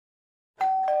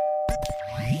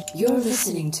You're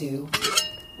listening to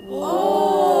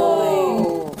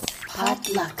Whoa!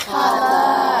 Potluck.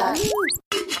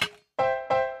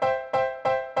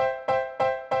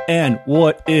 And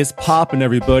what is poppin',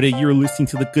 everybody? You're listening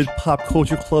to the Good Pop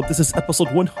Culture Club. This is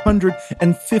episode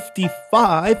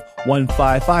 155.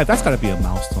 155. That's gotta be a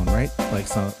milestone, right? Like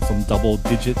some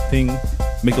double-digit thing.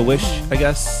 Make a wish, I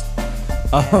guess.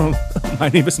 My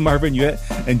name is Marvin Yuet,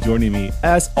 and joining me,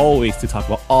 as always, to talk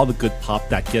about all the good pop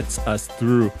that gets us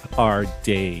through our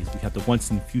days, we have the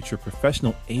once-in-future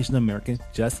professional Asian American,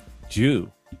 Jess Ju.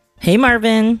 Hey,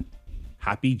 Marvin.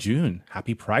 Happy June.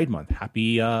 Happy Pride Month.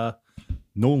 Happy No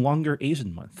Longer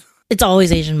Asian Month. It's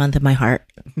always Asian month in my heart.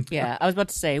 Yeah, I was about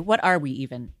to say, what are we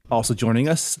even? Also joining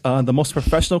us, the most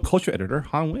professional culture editor,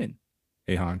 Han Win.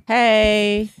 Hey, Han.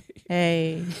 Hey.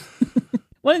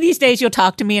 One of these days you'll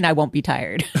talk to me and I won't be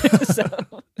tired. So.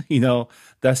 You know,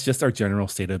 that's just our general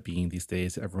state of being these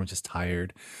days. Everyone's just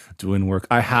tired doing work.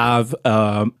 I have,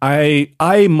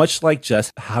 I much like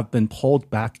Jess, have been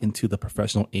pulled back into the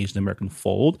professional Asian American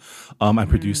fold. I'm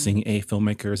producing a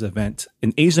filmmakers event,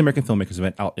 an Asian American filmmakers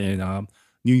event out in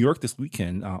New York this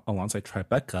weekend alongside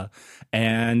Tribeca.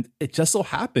 And it just so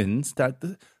happens that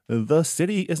the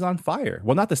city is on fire.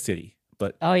 Well, not the city.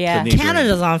 But oh yeah,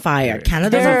 Canada's on fire.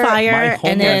 Canada's on fire. My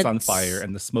homeland's on fire,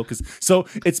 and the smoke is. So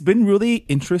it's been really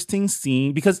interesting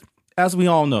seeing, because as we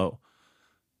all know,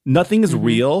 nothing is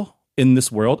real in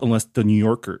this world unless the New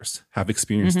Yorkers have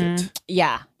experienced it.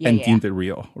 Yeah, deemed it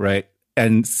real, right?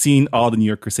 And seeing all the New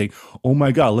Yorkers saying, "Oh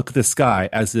my God, look at the sky,"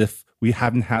 as if we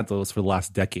haven't had those for the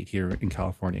last decade here in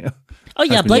California. Oh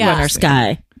yeah, Blade Runner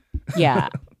sky. Yeah.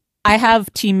 I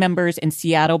have team members in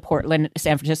Seattle, Portland,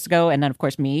 San Francisco, and then of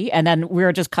course me. And then we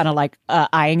were just kind of like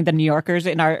eyeing the New Yorkers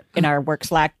in our work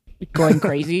Slack, going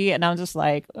crazy. And I'm just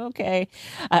like, okay,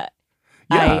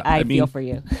 I feel for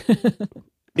you.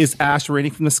 Is ash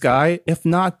raining from the sky? If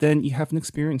not, then you haven't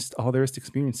experienced all there is to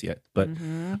experience yet. But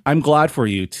I'm glad for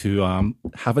you to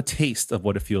have a taste of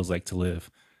what it feels like to live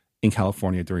in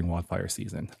California during wildfire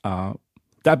season.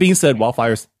 That being said,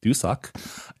 wildfires do suck,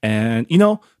 and you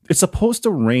know it's supposed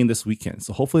to rain this weekend,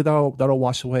 so hopefully that'll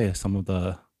wash away some of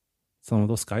those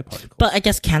sky particles. But I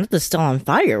guess Canada's still on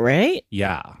fire, right?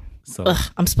 Yeah. So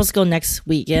I'm supposed to go next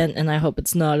weekend, and I hope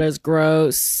it's not as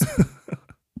gross.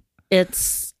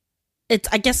 it's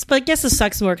I guess it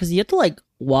sucks more because you have to like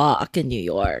walk in New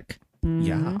York.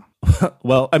 Yeah.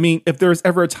 Well, I mean, if there's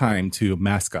ever a time to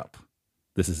mask up,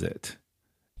 this is it.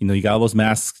 You know, you got all those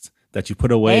masks that you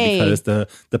put away because the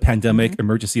pandemic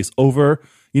emergency is over.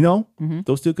 You know,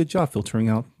 those do a good job filtering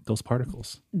out those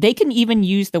particles. They can even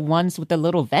use the ones with the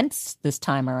little vents this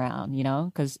time around, you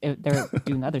know, because they're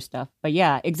doing other stuff. But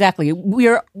yeah, exactly.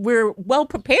 We're well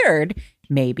prepared,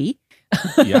 maybe.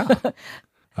 Yeah.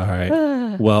 All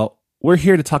right. Well, we're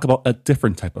here to talk about a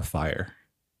different type of fire.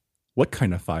 What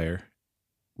kind of fire?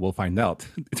 We'll find out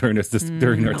during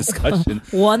our discussion.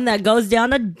 One that goes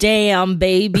down a dam,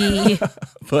 baby.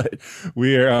 But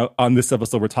we're on this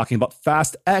episode, we're talking about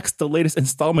Fast X, the latest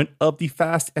installment of the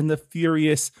Fast and the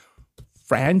Furious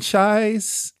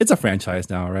franchise. It's a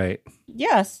franchise now, right?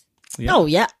 Yes. Yeah. Oh,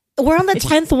 yeah. We're on the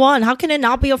 10th one. How can it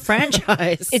not be a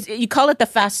franchise? You call it the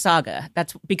Fast Saga.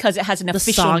 That's because it has an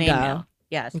official name now.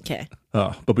 Yes. Okay.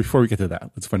 But before we get to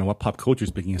that, let's find out what pop culture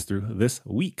is bringing us through this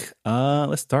week.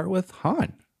 Let's start with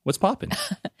Han. What's poppin'?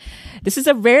 This is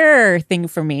a rare thing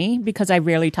for me because I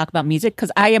rarely talk about music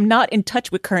because I am not in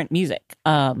touch with current music.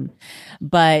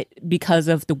 But because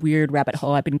of the weird rabbit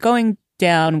hole I've been going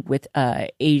down with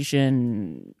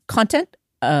Asian content,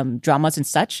 dramas and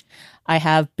such, I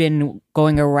have been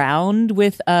going around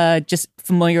with just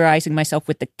familiarizing myself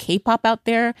with the K-pop out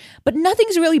there, but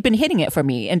nothing's really been hitting it for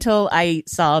me until I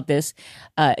saw this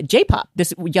J-pop,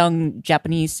 this young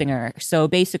Japanese singer. So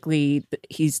basically,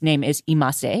 his name is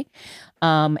Imase.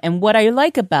 And what I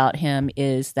like about him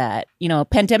is that, you know,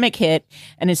 pandemic hit,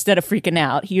 and instead of freaking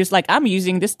out, he was like, I'm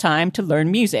using this time to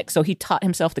learn music. So he taught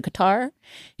himself the guitar.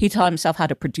 He taught himself how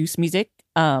to produce music.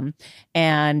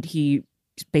 And he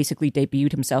basically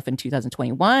debuted himself in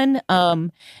 2021.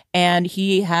 And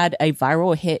he had a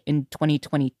viral hit in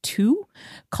 2022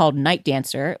 called Night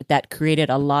Dancer that created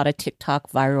a lot of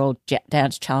TikTok viral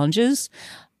dance challenges.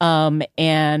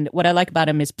 And what I like about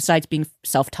him is, besides being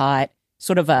self-taught,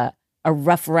 sort of a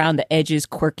rough around the edges,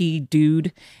 quirky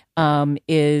dude,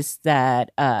 is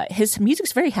that his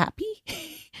music's very happy.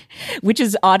 Which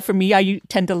is odd for me. I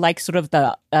tend to like sort of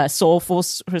the soulful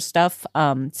sort of stuff,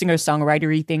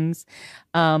 singer-songwritery things.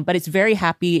 But it's very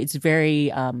happy. It's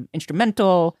very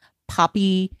instrumental,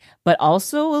 poppy, but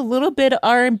also a little bit of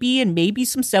R&B and maybe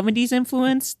some 70s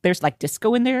influence. There's like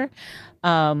disco in there.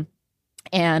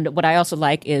 And what I also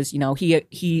like is, you know,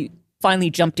 he finally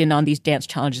jumped in on these dance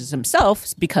challenges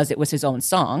himself because it was his own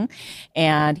song.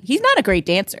 And he's not a great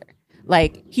dancer.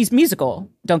 Like, he's musical,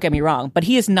 don't get me wrong, but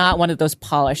he is not one of those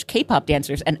polished K-pop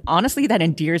dancers. And honestly, that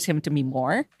endears him to me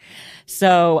more.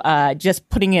 So just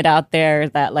putting it out there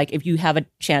that, like, if you have a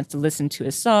chance to listen to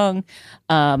his song,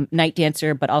 Night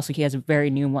Dancer, but also he has a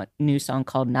very new song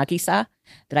called Nagisa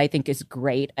that I think is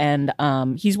great. And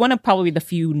he's one of probably the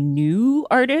few new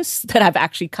artists that I've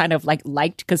actually kind of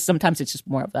liked, because sometimes it's just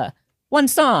more of a one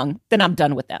song, then I'm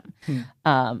done with them.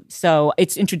 So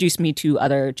it's introduced me to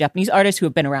other Japanese artists who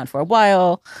have been around for a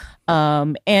while.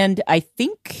 And I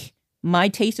think my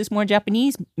taste is more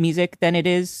Japanese music than it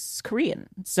is Korean.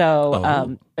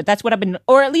 So but that's what I've been,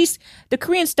 or at least the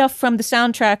Korean stuff from the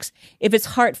soundtracks, if it's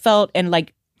heartfelt and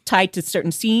like tied to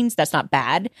certain scenes, that's not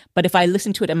bad. But if I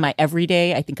listen to it in my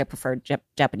everyday, I think I prefer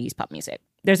Japanese pop music.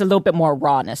 There's a little bit more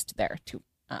rawness there too.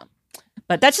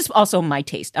 But that's just also my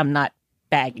taste. I'm not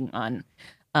bagging on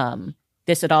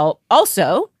this at all.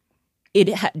 Also,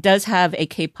 it does have a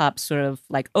K-pop sort of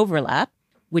like overlap,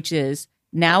 which is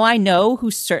now I know who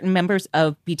certain members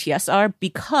of BTS are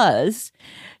because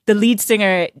the lead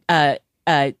singer, Jungkook,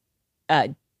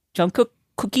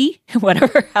 Cookie,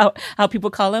 whatever how people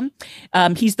call him,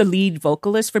 he's the lead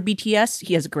vocalist for BTS.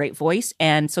 He has a great voice,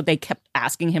 and so they kept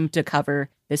asking him to cover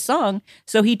this song,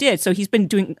 so he did. So he's been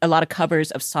doing a lot of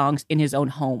covers of songs in his own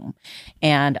home,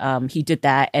 and he did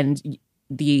that. And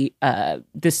the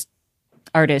this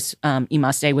artist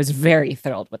Imase was very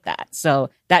thrilled with that.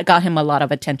 So that got him a lot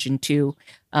of attention too.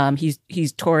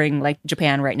 He's touring like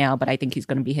Japan right now, but I think he's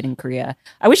going to be hitting Korea.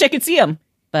 I wish I could see him,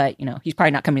 but he's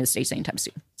probably not coming to the States anytime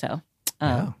soon. So.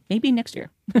 Maybe next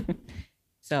year.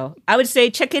 So I would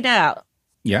say check it out.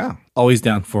 Yeah. Always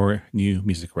down for new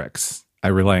music recs. I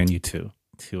rely on you to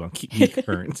keep me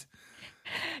current.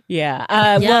 Yeah.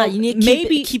 Well, you need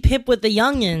to keep hip with the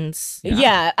youngins.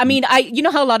 Yeah. I mean, you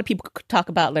know how a lot of people talk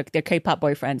about like their K-pop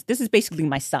boyfriends. This is basically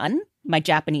my son, my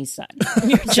Japanese son.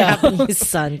 Your Japanese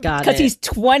son, got it. Because he's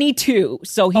 22,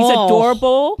 so he's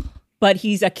adorable, but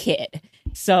he's a kid.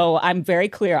 So I'm very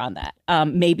clear on that.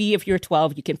 Maybe if you're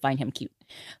 12, you can find him cute.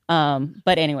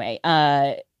 But anyway,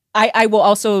 I will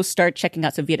also start checking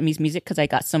out some Vietnamese music because I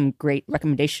got some great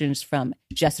recommendations from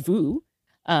Jess Vu,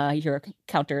 your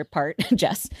counterpart,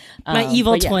 Jess. My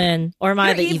evil twin. Or am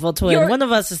I the evil twin? One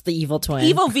of us is the evil twin.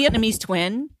 Evil Vietnamese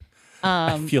twin.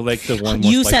 I feel like the one most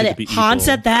you said likely it. to be Han evil.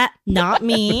 said that, not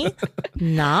me.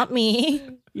 Not me.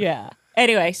 Yeah.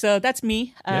 Anyway, so that's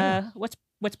me.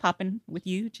 What's popping with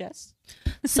you, Jess?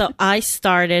 So I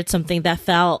started something that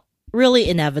felt really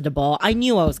inevitable. I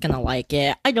knew I was going to like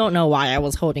it. I don't know why I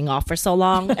was holding off for so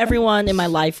long. Everyone in my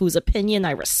life whose opinion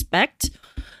I respect,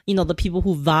 the people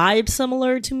who vibe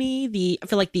similar to me, I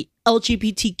feel like the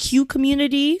LGBTQ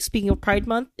community, speaking of Pride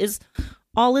Month, is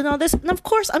all in on this. And of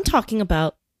course, I'm talking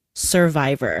about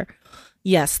Survivor.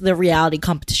 Yes, the reality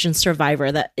competition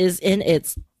Survivor that is in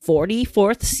its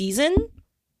 44th season.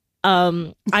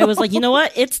 I was like, you know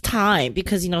what? It's time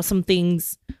because, some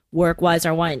things work-wise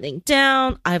are winding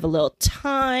down. I have a little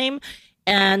time.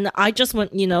 And I just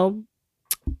went,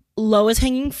 lowest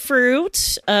hanging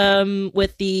fruit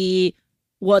with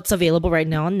what's available right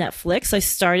now on Netflix. I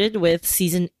started with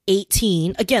season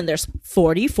 18. Again, there's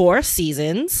 44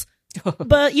 seasons.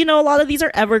 But, a lot of these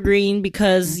are evergreen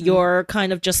because you're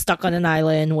kind of just stuck on an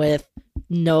island with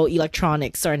no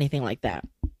electronics or anything like that.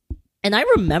 And I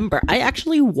remember I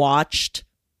actually watched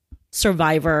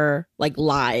Survivor like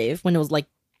live when it was like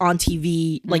on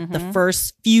TV, like the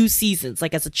first few seasons,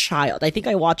 like as a child. I think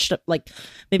I watched like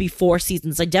maybe 4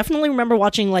 seasons. I definitely remember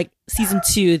watching like season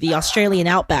 2, the Australian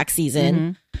Outback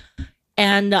season.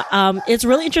 And it's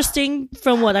really interesting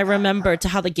from what I remember to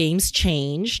how the games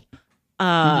changed.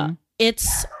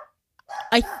 It's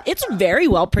very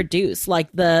well produced,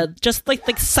 like the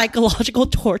psychological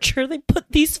torture they put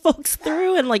these folks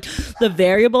through, and like the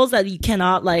variables that you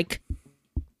cannot like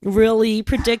really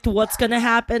predict what's going to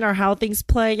happen or how things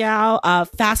play out.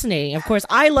 Fascinating. Of course,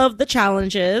 I love the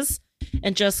challenges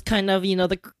and just kind of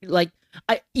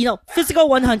Physical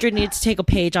 100 needs to take a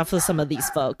page off of some of these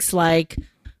folks. Like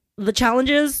the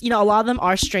challenges, a lot of them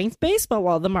are strength based, but a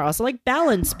lot of them are also like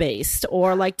balance based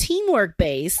or like teamwork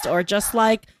based or just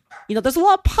like. There's a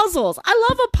lot of puzzles. I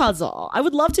love a puzzle. I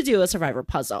would love to do a Survivor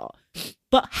puzzle.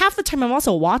 But half the time I'm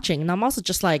also watching and I'm also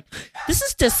just like, this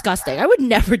is disgusting. I would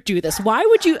never do this. Why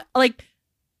would you, like,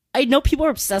 I know people are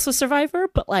obsessed with Survivor,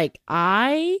 but like,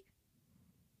 I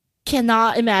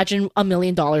cannot imagine $1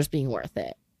 million being worth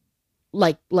it.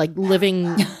 Like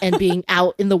living and being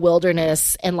out in the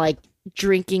wilderness and like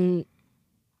drinking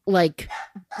like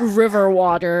river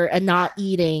water and not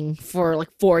eating for like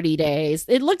 40 days.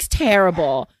 It looks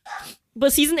terrible.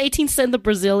 But season 18 set in the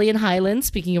Brazilian highlands.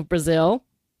 Speaking of Brazil,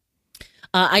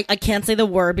 I can't say the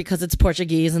word because it's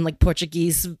Portuguese, and like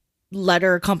Portuguese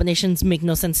letter combinations make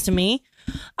no sense to me.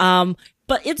 But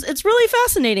it's really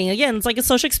fascinating. Again, it's like a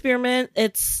social experiment.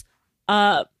 It's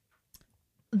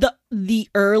the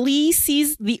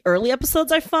early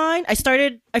episodes I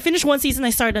finished one season, I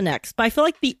started the next, but I feel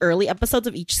like the early episodes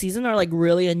of each season are like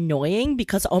really annoying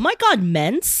because, oh my god,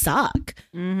 men suck.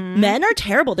 Men are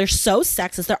terrible. They're so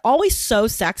sexist. They're always so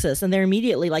sexist, and they're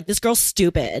immediately like, this girl's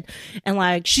stupid and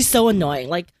like she's so annoying.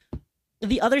 Like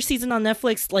the other season on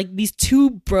Netflix, like these two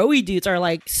broy dudes are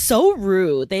like so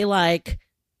rude. They like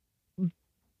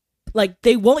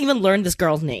they won't even learn this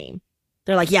girl's name.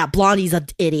 They're like, yeah, Blondie's an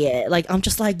idiot. Like, I'm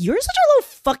just like, you're such a little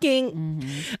fucking...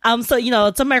 So, you know,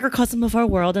 it's a microcosm of our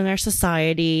world and our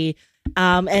society.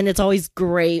 And it's always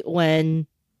great when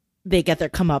they get their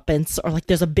comeuppance or like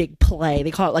there's a big play.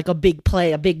 They call it like a big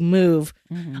play, a big move.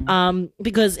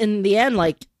 Because in the end,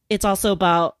 like, it's also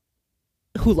about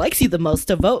who likes you the most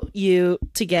to vote you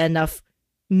to get enough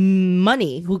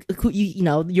money. Who you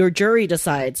know, your jury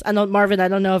decides. I know, Marvin, I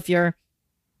don't know if you're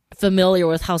familiar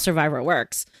with how Survivor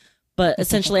works. But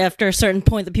essentially, after a certain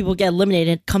point, the people get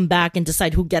eliminated, come back and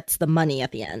decide who gets the money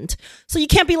at the end. So you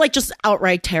can't be like just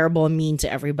outright terrible and mean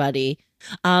to everybody.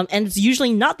 And it's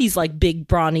usually not these like big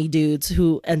brawny dudes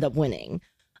who end up winning.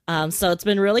 So it's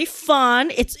been really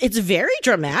fun. It's very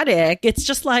dramatic. It's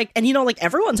just like, and you know, like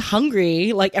everyone's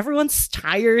hungry, like everyone's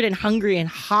tired and hungry and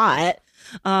hot.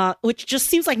 Which just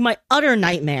seems like my utter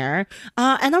nightmare.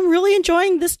 And I'm really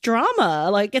enjoying this drama.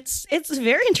 Like it's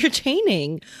very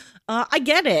entertaining. I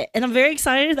get it, and I'm very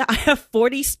excited that I have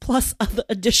 40 plus other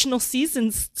additional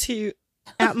seasons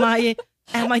at my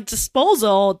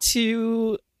disposal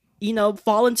to, you know,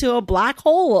 fall into a black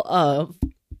hole of.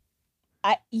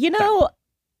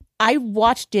 I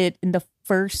watched it in the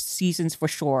first seasons for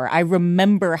sure. I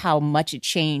remember how much it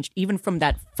changed, even from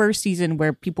that first season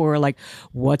where people were like,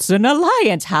 what's an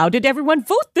alliance? How did everyone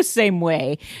vote the same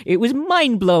way? It was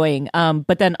mind-blowing.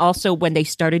 But then also when they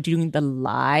started doing the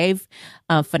live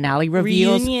finale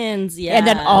reveals. Reunions, yes. And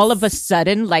then all of a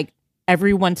sudden, like,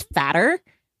 everyone's fatter.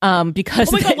 Because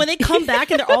oh my god, when they come back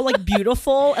and they're all like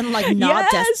beautiful and like not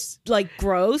like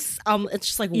gross, it's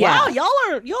just like, wow, y'all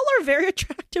are very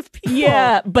attractive people.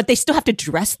 Yeah, but they still have to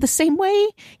dress the same way,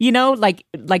 you know, like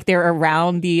they're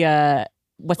around the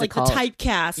what's like it called? The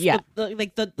typecast, yeah,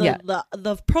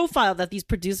 the profile that these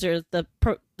producers,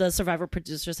 the Survivor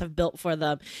producers have built for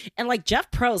them, and like Jeff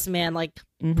Probst, man, like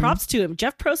props to him.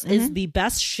 Jeff Probst is the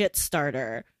best shit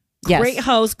starter. Great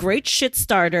host, great shit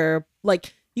starter,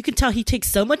 like. You can tell he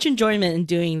takes so much enjoyment in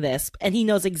doing this, and he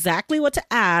knows exactly what to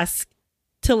ask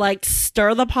to like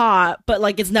stir the pot, but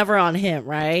like it's never on him,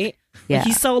 right? Yeah. Like,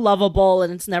 he's so lovable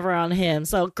and it's never on him.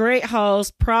 So great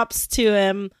host, props to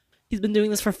him. He's been doing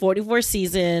this for 44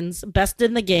 seasons, best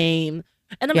in the game.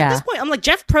 And I'm at this point, I'm like,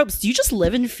 Jeff Probst, do you just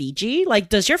live in Fiji? Like,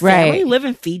 does your family live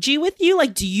in Fiji with you?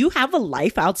 Like, do you have a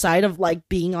life outside of like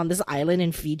being on this island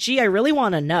in Fiji? I really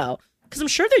want to know. Because I'm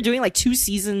sure they're doing like 2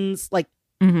 seasons, like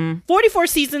 44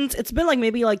 seasons. It's been like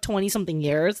maybe like 20 something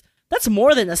years. That's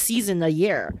more than a season a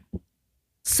year.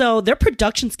 So their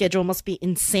production schedule must be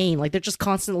insane. Like they're just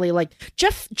constantly like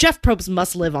Jeff Probst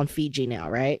must live on Fiji now,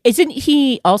 right? Isn't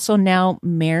he also now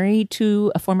married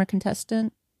to a former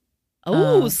contestant?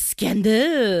 Oh,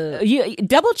 scandal. You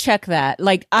double check that.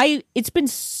 Like it's been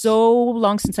so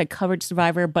long since I covered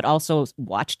Survivor, but also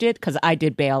watched it because I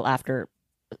did bail after.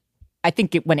 I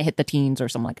think when it hit the teens or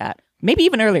something like that. Maybe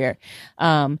even earlier.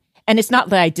 And it's not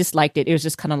that I disliked it. It was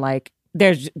just kind of like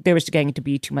there was getting to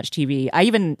be too much TV. I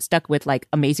even stuck with like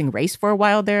Amazing Race for a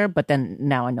while there, but then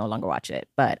now I no longer watch it.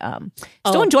 But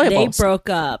still enjoyable.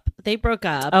 They broke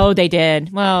up. Oh, they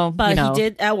did. Well, but you know. he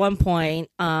did at one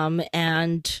point.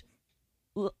 And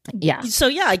yeah. So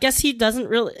yeah, I guess he doesn't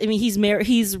really. I mean,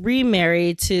 he's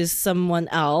remarried to someone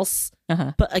else.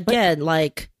 But again,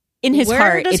 like in his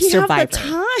heart, does it's he Survivor. Have the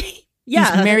time?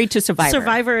 Yeah, he's married to Survivor.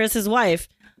 Survivor is his wife.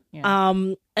 Yeah.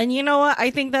 And you know what?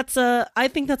 I think that's a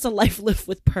life lived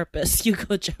with purpose. You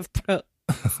go, Jeff Probst.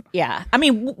 Yeah, I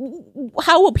mean,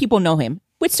 how will people know him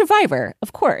with Survivor?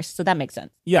 Of course, so that makes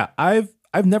sense. Yeah, I've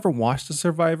never watched a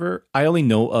Survivor. I only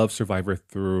know of Survivor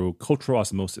through cultural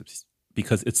osmosis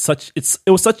because it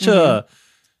was such a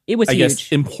huge.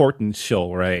 Guess important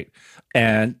show, right?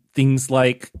 And things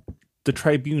like the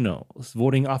tribunals,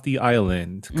 voting off the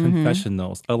island,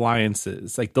 confessionals,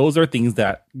 alliances, like those are things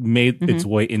that made its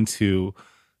way into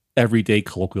everyday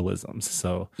colloquialisms.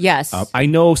 So yes, I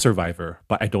know Survivor,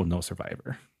 but I don't know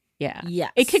Survivor. Yeah.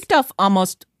 Yes. It kicked off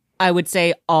almost, I would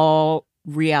say, all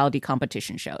reality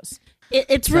competition shows.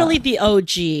 It's really the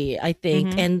OG, I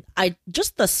think, and I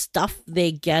just the stuff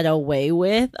they get away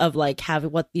with of like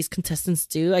having what these contestants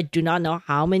do. I do not know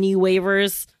how many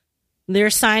waivers they're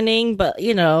signing, but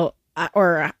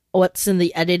or what's in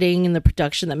the editing and the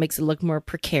production that makes it look more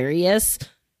precarious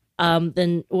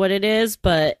than what it is.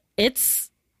 But it's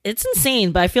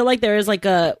insane. But I feel like there is like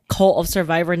a cult of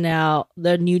Survivor now,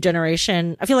 the new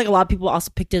generation. I feel like a lot of people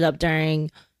also picked it up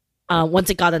during. Once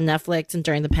it got on Netflix and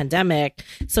during the pandemic.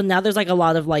 So now there's like a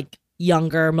lot of like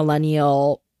younger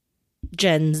millennial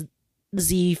Gen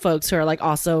Z folks who are like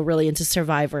also really into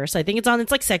Survivor. So I think it's on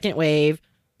its like second wave.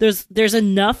 There's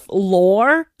enough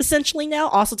lore essentially now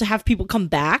also to have people come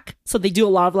back. So they do a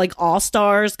lot of like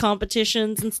all-stars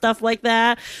competitions and stuff like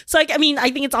that. So like, I mean,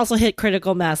 I think it's also hit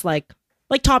critical mass like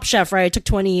Top Chef, right? It took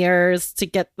 20 years to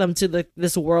get them to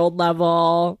this world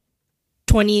level.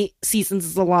 20 seasons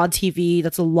is a lot of TV.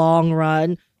 That's a long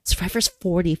run. Survivor's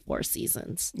 44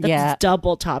 seasons. That's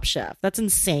double Top Chef. That's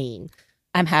insane.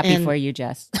 I'm happy for you,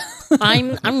 Jess.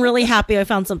 I'm really happy I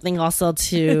found something also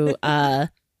to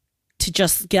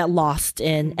just get lost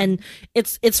in. And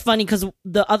it's funny because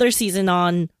the other season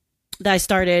that I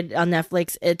started on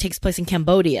Netflix, it takes place in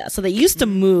Cambodia. So they used to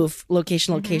move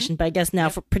location, but I guess now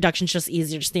for production's just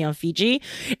easier to stay on Fiji.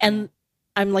 And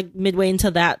I'm like midway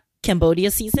into that Cambodia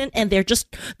season, and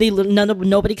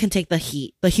nobody can take the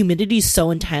heat. The humidity is so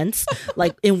intense.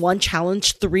 Like in one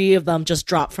challenge, 3 of them just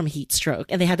dropped from heat stroke,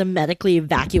 and they had to medically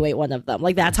evacuate one of them.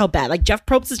 Like that's how bad. Like Jeff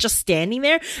Probst is just standing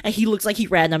there, and he looks like he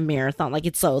ran a marathon. Like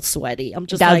it's so sweaty. I'm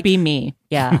just that would be me.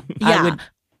 Yeah, yeah.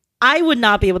 I would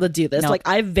not be able to do this. Nope. Like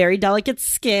I have very delicate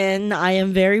skin. I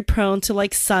am very prone to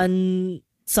like sunburn,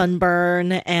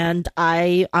 and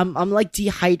I'm like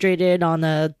dehydrated on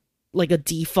a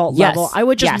default level. I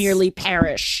would just nearly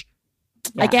perish.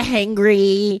 I get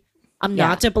hangry. I'm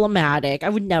not diplomatic. I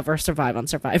would never survive on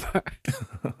Survivor.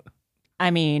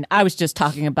 I mean, I was just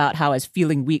talking about how I was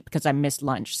feeling weak because I missed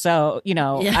lunch. So,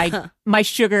 my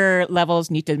sugar levels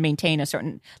need to maintain a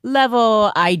certain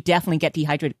level. I definitely get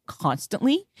dehydrated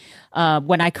constantly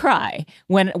when I cry,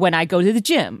 when I go to the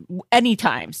gym,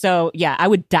 anytime. So, yeah, I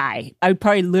would die. I would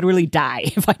probably literally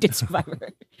die if I did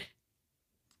Survivor.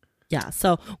 Yeah,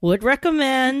 so would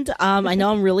recommend. I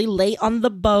know I'm really late on the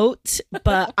boat,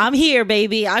 but I'm here,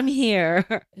 baby. I'm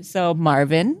here. So,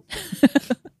 Marvin,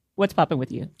 what's popping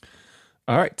with you?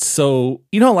 All right. So,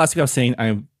 last week I was saying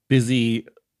I'm busy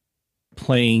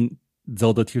playing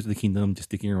Zelda Tears of the Kingdom, just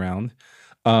sticking around.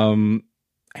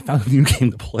 I found a new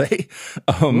game to play.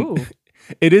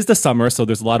 It is the summer, so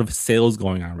there's a lot of sales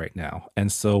going on right now.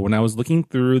 And so when I was looking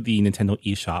through the Nintendo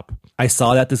eShop, I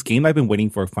saw that this game I've been waiting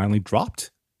for finally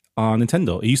dropped on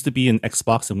Nintendo. It used to be an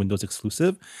Xbox and Windows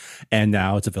exclusive, and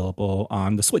now it's available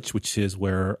on the Switch, which is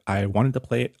where I wanted to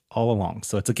play it all along.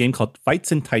 So it's a game called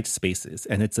Fights in Tight Spaces,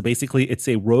 and it's a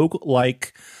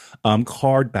roguelike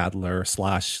card battler /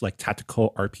 like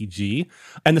tactical RPG.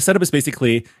 And the setup is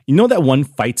basically, that one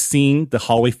fight scene, the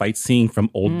hallway fight scene from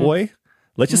Old Boy?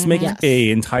 Let's just make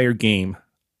a entire game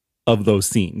of those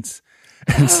scenes.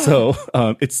 And so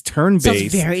it's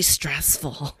turn-based. So very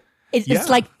stressful. It's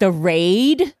like the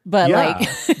raid, but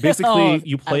basically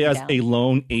you play as a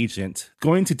lone agent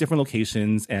going to different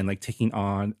locations and like taking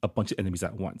on a bunch of enemies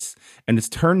at once. And it's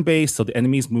turn-based, so the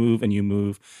enemies move and you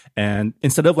move. And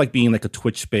instead of like being like a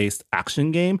Twitch-based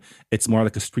action game, it's more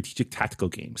like a strategic tactical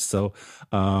game. So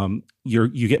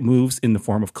you get moves in the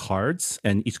form of cards,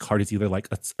 and each card is either like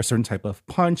a certain type of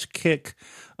punch, kick,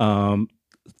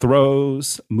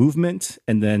 throws, movement,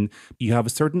 and then you have a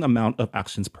certain amount of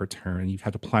actions per turn. You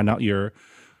have to plan out your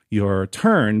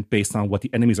turn based on what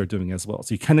the enemies are doing as well.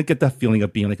 So you kind of get that feeling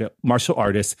of being like a martial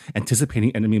artist,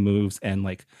 anticipating enemy moves and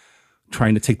like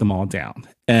trying to take them all down.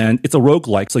 And it's a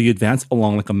roguelike, so you advance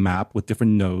along like a map with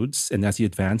different nodes, and as you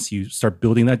advance, you start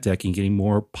building that deck and getting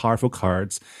more powerful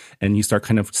cards, and you start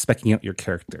kind of speccing out your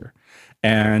character.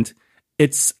 And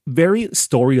it's very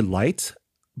story light,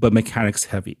 but mechanics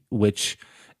heavy, which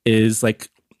is like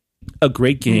a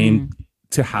great game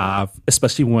to have,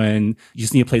 especially when you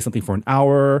just need to play something for an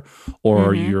hour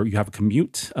or you have a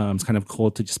commute. It's kind of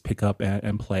cool to just pick up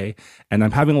and play. And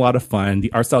I'm having a lot of fun.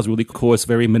 The art style is really cool. It's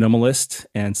very minimalist,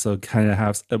 and so it kind of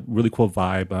has a really cool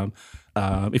vibe.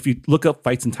 If you look up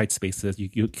Fights in Tight Spaces,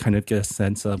 you kind of get a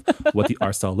sense of what the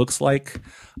art style looks like.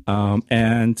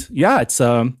 And yeah,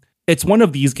 it's one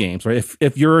of these games, right?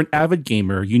 If you're an avid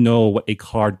gamer, you know what a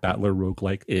card battler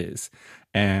roguelike is.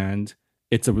 And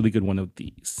it's a really good one of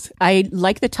these. I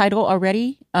like the title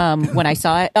already when I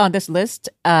saw it on this list.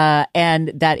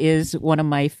 And that is one of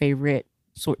my favorite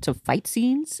sorts of fight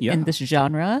scenes in this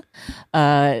genre.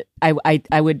 I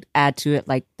would add to it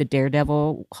like the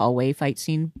Daredevil hallway fight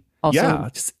scene also yeah,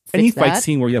 just any fight that.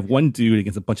 scene where you have one dude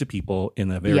against a bunch of people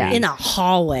in a very Yeah. In a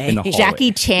hallway. In a hall-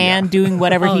 Jackie Chan doing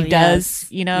whatever Oh, he does,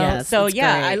 yes. you know? Yes, so it's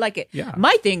yeah, great. I like it. Yeah.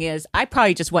 My thing is, I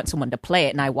probably just want someone to play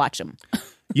it and I watch them.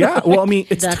 yeah. Well, I mean,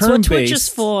 it's That's turn what Twitch is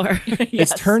based. for.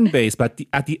 It's turn based, but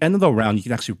at the end of the round, you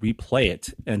can actually replay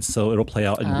it, and so it'll play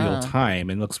out in real time,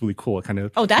 and it looks really cool. It kind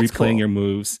of that's replaying cool. your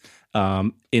moves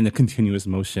in a continuous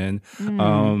motion.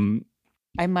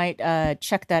 I might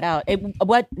check that out.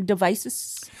 What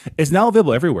devices? It's now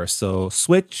available everywhere. So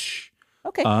Switch.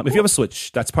 Okay. If you have a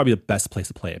Switch, that's probably the best place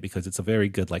to play it because it's a very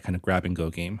good like kind of grab and go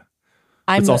game.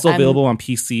 I'm, It's also I'm- available on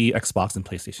PC, Xbox, and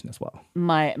PlayStation as well.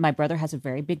 My brother has a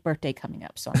very big birthday coming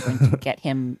up, so I'm going to get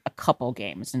him a couple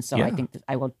games, and so I Yeah. think that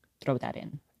I will throw that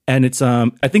in. And it's I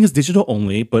think it's digital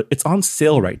only, but it's on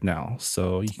sale right now,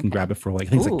 so you can grab it for like I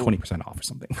think it's like Ooh. 20% off or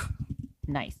something.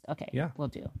 Nice. Okay. Yeah. We'll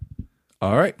do.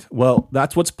 All right. Well,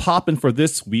 that's what's popping for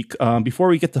this week. Before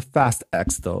we get to Fast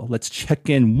X, though, let's check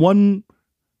in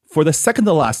for the second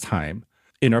to last time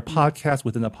in our podcast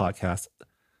within the podcast,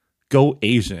 Go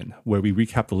Asian, where we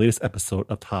recap the latest episode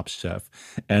of Top Chef.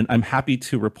 And I'm happy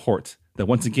to report that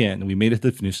once again, we made it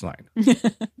to the finish line.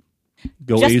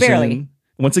 Go Just Asian. barely.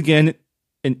 Once again,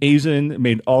 an Asian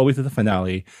made all the way to the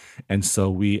finale. And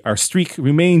so our streak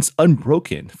remains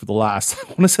unbroken for the last, I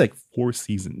want to say like 4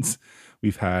 seasons.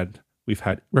 We've had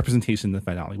representation in the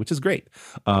finale, which is great.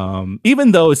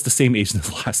 Even though it's the same Asian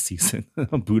as last season,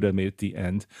 Buddha made it at the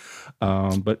end,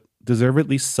 but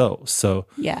deservedly so. So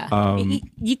Yeah.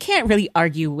 You can't really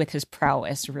argue with his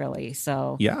prowess, really.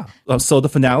 So yeah. So the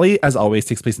finale, as always,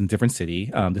 takes place in a different city.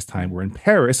 This time we're in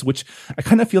Paris, which I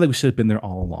kind of feel like we should have been there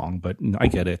all along, but I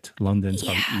get it. London's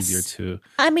probably easier to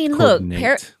I mean, look,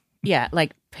 coordinate.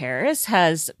 like Paris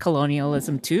has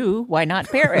colonialism too. Why not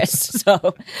Paris?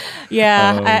 So,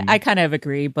 yeah, I kind of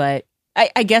agree, but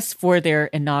I guess for their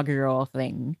inaugural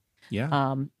thing,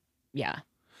 Yeah. yeah.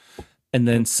 And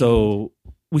then so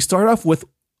we start off with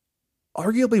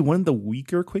arguably one of the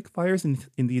weaker quick fires in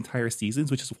the entire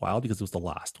seasons, which is wild because it was the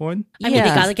last one. I mean, they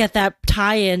Yeah. got to get that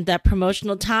tie-in, that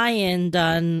promotional tie-in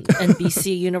done.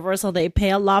 NBC Universal, they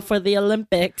pay a lot for the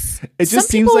Olympics. It Some just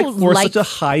seems like people for like- such a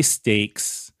high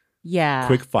stakes Yeah.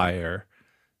 quick fire,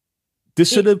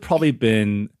 this should have probably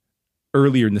been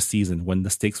earlier in the season when the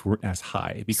stakes weren't as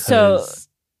high because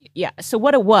Yeah. So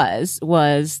what it was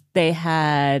they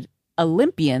had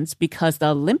Olympians because the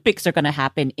Olympics are going to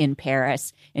happen in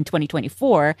Paris in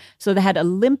 2024. So they had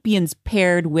Olympians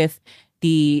paired with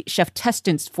the chef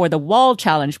testants for the wall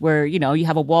challenge where, you know, you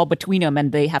have a wall between them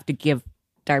and they have to give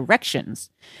directions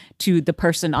to the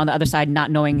person on the other side not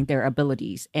knowing their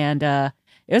abilities. And it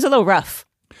was a little rough.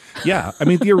 yeah, I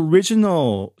mean the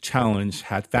original challenge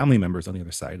had family members on the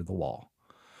other side of the wall.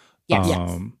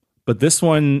 Yes. But this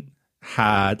one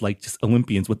had like just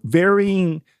Olympians with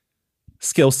varying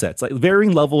skill sets, like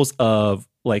varying levels of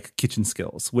like kitchen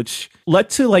skills, which led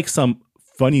to like some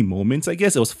funny moments. I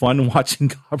guess it was fun watching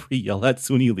Gabri yell at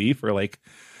Suni Lee for like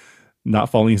not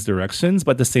following his directions,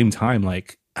 but at the same time,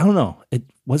 like I don't know,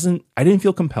 I didn't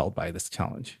feel compelled by this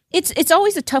challenge. It's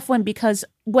always a tough one because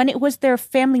when it was their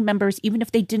family members, even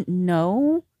if they didn't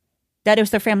know that it was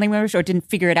their family members or didn't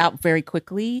figure it out very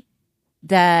quickly,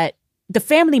 that the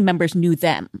family members knew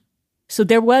them. So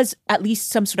there was at least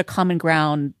some sort of common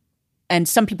ground and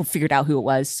some people figured out who it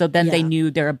was. So then they Yeah.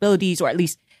 knew their abilities or at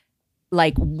least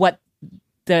like what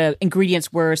the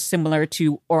ingredients were similar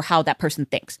to or how that person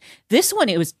thinks. This one,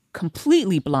 it was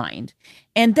completely blind.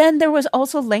 And then there was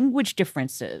also language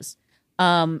differences.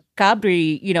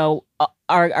 Gabri, you know,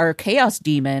 our chaos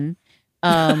demon,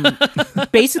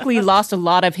 basically lost a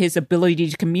lot of his ability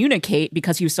to communicate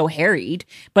because he was so harried,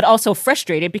 but also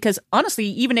frustrated because honestly,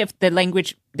 even if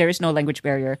there is no language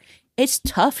barrier, it's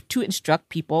tough to instruct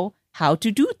people how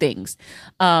to do things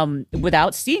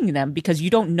without seeing them because you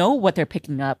don't know what they're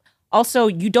picking up. Also,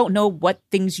 you don't know what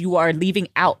things you are leaving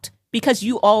out because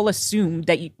you all assume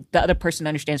that the other person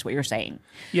understands what you're saying.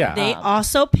 Yeah. They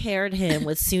also paired him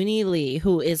with Suni Lee,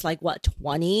 who is like, what,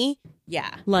 20? Yeah.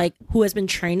 Like, who has been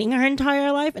training her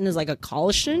entire life and is like a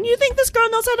college student. You think this girl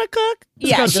knows how to cook?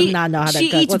 This girl does not know how to she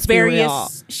cook. eats Let's be real.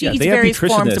 She yeah, eats they have various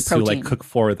forms of nutritionists who protein. like cook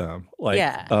for them. Like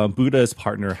Yeah. Buddha's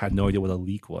partner had no idea what a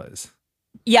leek was.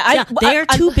 Yeah, they are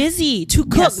too busy to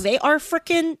cook. Yes. They are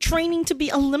freaking training to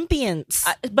be Olympians.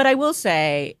 But I will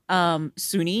say,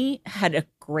 Suni had a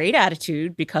great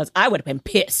attitude because I would have been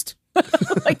pissed.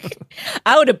 Like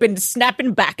I would have been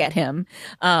snapping back at him.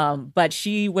 But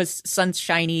she was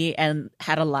sunshiny and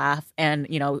had a laugh, and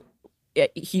you know,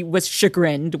 he was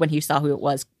chagrined when he saw who it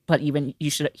was. But even he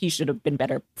should have been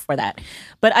better for that.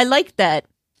 But I like that.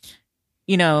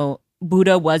 You know,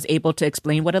 Buddha was able to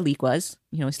explain what a leek was.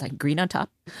 It's like green on top.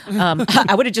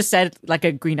 I would have just said like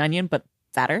a green onion, but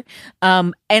fatter.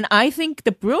 And I think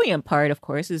the brilliant part, of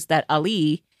course, is that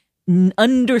Ali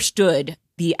understood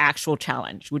the actual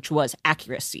challenge, which was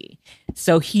accuracy.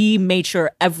 So he made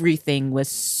sure everything was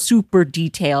super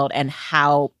detailed and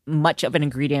how much of an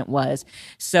ingredient was.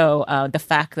 So the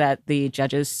fact that the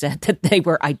judges said that they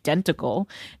were identical,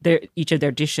 each of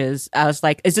their dishes, I was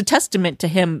like, is a testament to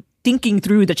him thinking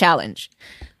through the challenge.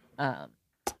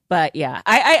 But yeah,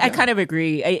 I kind of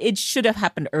agree. It should have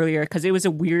happened earlier because it was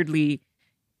a weirdly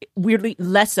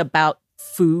less about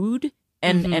food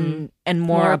and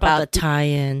more about the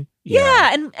tie-in.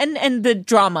 Yeah, and the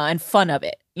drama and fun of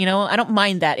it. I don't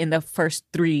mind that in the first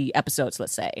 3 episodes,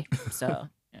 let's say. So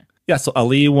Yeah, so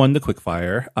Ali won the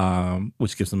quickfire,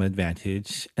 which gives him an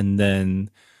advantage. And then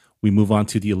we move on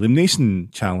to the elimination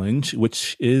challenge,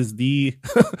 which is the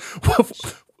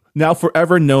now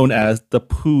forever known as the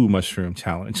poo mushroom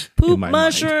challenge. Poop in my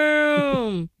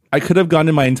mushroom! mind. I could have gone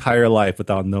in my entire life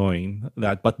without knowing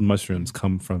that button mushrooms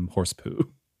come from horse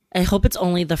poo. I hope it's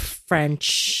only the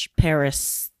French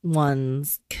Paris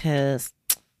ones, because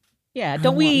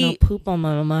don't we no poop on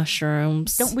my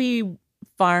mushrooms? Don't we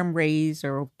farm raise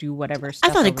or do whatever stuff?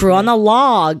 I thought it grew on a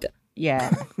log.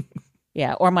 Yeah.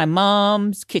 Yeah, or my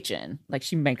mom's kitchen. Like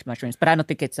she makes mushrooms, but I don't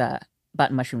think it's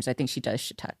button mushrooms. I think she does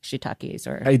shiitakes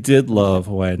or I did love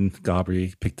when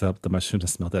Gabri picked up the mushroom to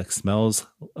smell that smells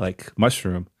like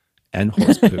mushroom and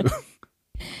horse poo.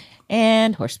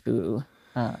 and horse poo.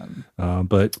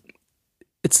 But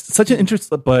it's such an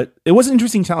but it was an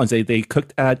interesting challenge. They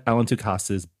cooked at Alan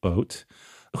Tucas's boat,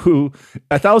 who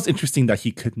I thought was interesting that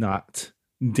he could not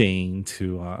deign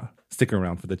to stick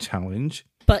around for the challenge.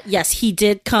 But yes, he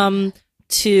did come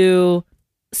to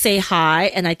say hi,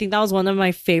 and I think that was one of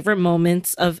my favorite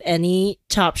moments of any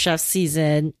Top Chef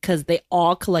season because they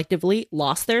all collectively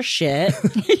lost their shit.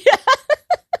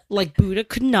 Like Buddha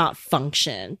could not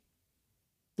function.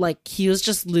 Like he was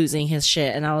just losing his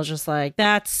shit, and I was just like,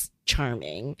 that's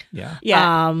charming. Yeah.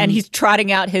 And he's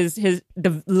trotting out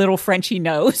the little French he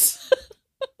knows.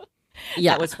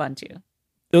 Yeah, that was fun too.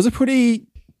 It was a pretty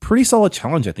solid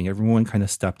challenge. I think everyone kind of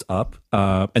stepped up,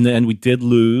 and then we did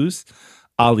lose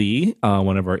Ali,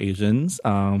 one of our Asians,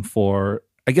 for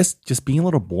I guess just being a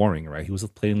little boring. Right, he was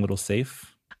playing a little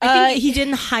safe. I think he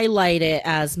didn't highlight it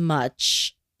as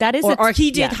much. That is, or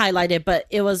he did highlight it, but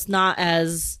it was not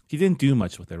as. He didn't do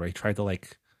much with it, right? He tried to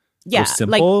go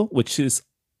simple, which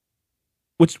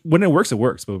when it works,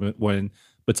 but but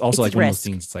it's also it's like one of those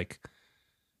things. It's like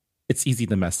it's easy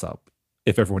to mess up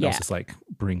if everyone else is like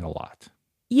bring a lot.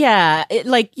 Yeah,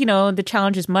 the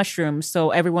challenge is mushrooms,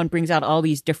 so everyone brings out all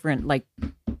these different like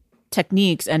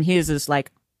techniques, and his is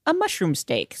like a mushroom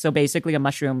steak, so basically a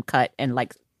mushroom cut and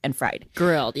fried,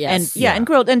 grilled, yes, and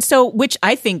grilled, and so which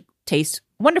I think tastes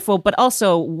wonderful, but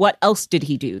also what else did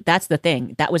he do? That's the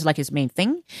thing. That was like his main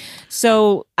thing.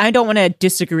 So I don't want to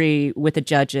disagree with the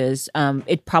judges.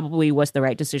 It probably was the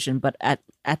right decision, but at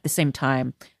the same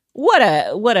time, what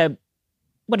a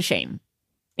shame.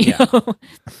 You know?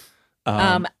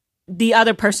 The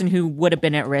other person who would have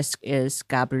been at risk is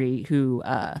Gabri, who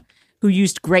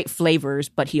used great flavors,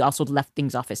 but he also left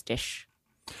things off his dish.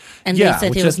 And they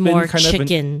said it was more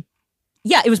chicken.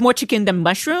 Yeah, it was more chicken than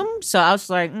mushroom. So I was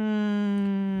like, I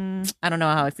don't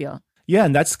know how I feel. Yeah,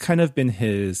 and that's kind of been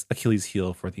his Achilles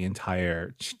heel for the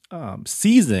entire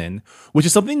season, which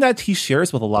is something that he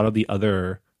shares with a lot of the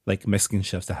other like Mexican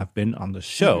chefs that have been on the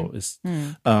show.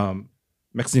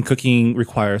 Mexican cooking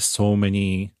requires so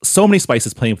many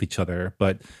spices playing with each other,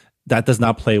 but that does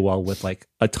not play well with like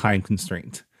a time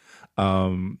constraint.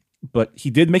 But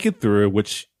he did make it through,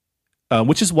 which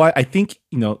is why I think,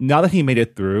 now that he made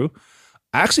it through,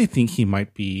 I actually think he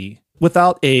might be,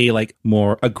 without a like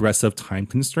more aggressive time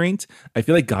constraint, I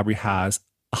feel like Gabri has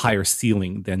a higher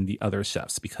ceiling than the other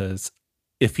chefs, because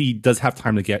if he does have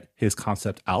time to get his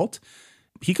concept out,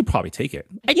 he could probably take it.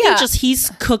 I think just he's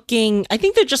cooking. I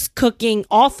think they're just cooking,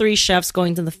 all 3 chefs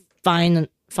going to the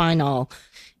final.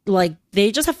 Like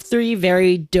they just have 3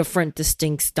 very different,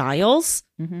 distinct styles.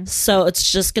 Mm-hmm. So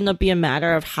it's just going to be a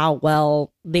matter of how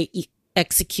well they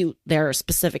execute their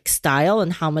specific style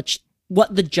and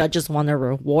what the judges want to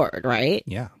reward, right?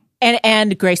 Yeah.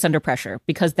 And grace under pressure,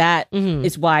 because that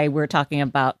is why we're talking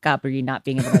about Gabri not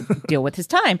being able to deal with his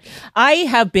time. I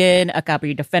have been a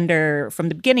Gabri defender from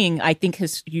the beginning. I think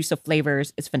his use of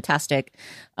flavors is fantastic.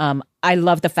 I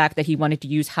love the fact that he wanted to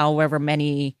use however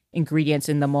many ingredients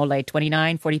in the mole,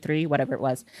 29, 43, whatever it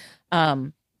was.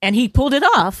 And he pulled it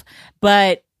off.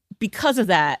 But because of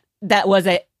that was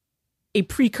a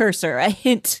precursor, a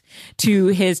hint to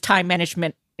his time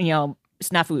management,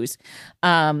 snafus.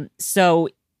 So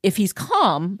if he's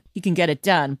calm, he can get it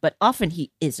done, but often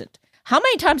he isn't. How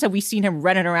many times have we seen him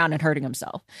running around and hurting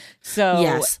himself? So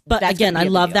yes, but that's again, gonna I be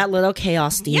a love big that deal. little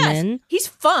chaos demon. Yes, he's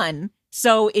fun.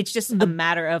 So it's just a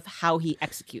matter of how he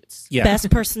executes. Yeah. Best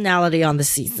personality on the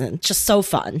season. Just so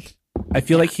fun. I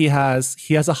feel like he has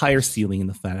a higher ceiling in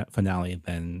the finale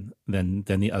than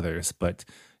the others, but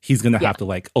he's gonna have to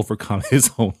like overcome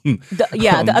his own.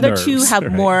 The other two nerves, have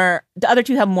right? more. The other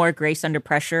two have more grace under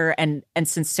pressure, and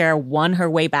since Sarah won her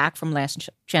way back from Last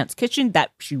Chance Kitchen,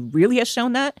 that she really has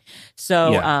shown that.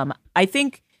 So Yeah. I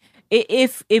think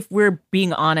if we're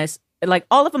being honest, like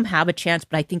all of them have a chance,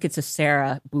 but I think it's a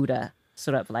Sarah Buddha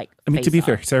sort of like. I mean, to be face-off.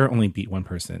 fair, Sarah only beat one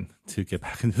person to get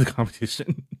back into the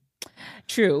competition.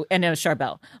 True, and it was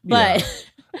Charbel, but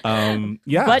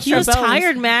Yeah. But He was Charbel was-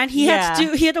 tired, man. He had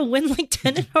to win like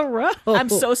 10 in a row. I'm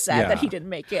so sad Yeah. that he didn't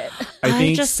make it. I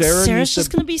think Sarah's needs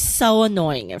just to, gonna be so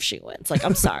annoying if she wins. Like,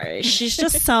 I'm sorry. She's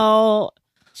just so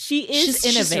She is she's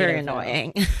innovative. very though.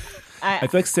 annoying. I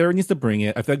feel like Sarah needs to bring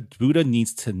it. I feel like Buddha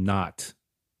needs to not.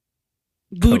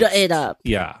 Buddha Toast. it up.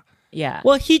 Yeah. Yeah.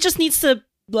 Well, he just needs to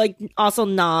like also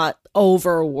not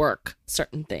overwork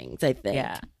certain things, I think.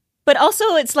 Yeah. But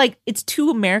also it's like it's two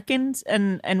Americans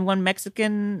and one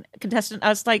Mexican contestant. I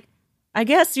was like, I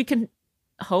guess you can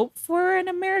hope for an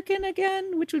American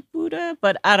again, which would Buddha,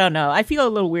 but I don't know. I feel a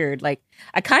little weird. Like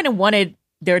I kind of wanted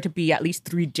there to be at least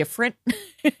 3 different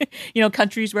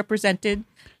countries represented.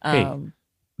 Hey.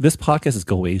 This podcast is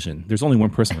Go Asian. There's only one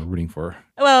person we're rooting for.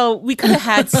 Well, we could have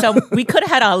had we could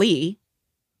have had Ali,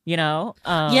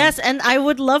 Yes, and I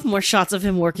would love more shots of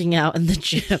him working out in the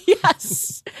gym.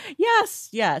 yes.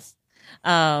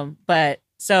 But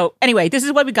so anyway, this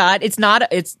is what we got. It's not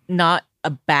a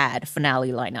bad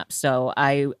finale lineup. So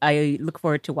I look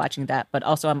forward to watching that. But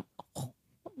also I'm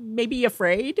maybe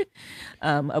afraid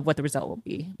of what the result will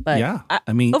be. But Yeah.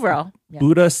 I mean, overall, yeah.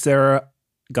 Buddha, Sarah,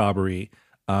 Gabri.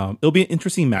 It'll be an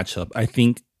interesting matchup. I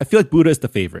feel like Buddha is the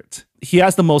favorite. He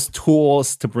has the most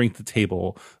tools to bring to the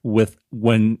table with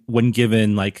when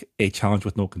given like a challenge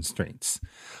with no constraints.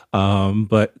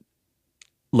 But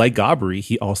like Gabri,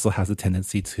 he also has a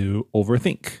tendency to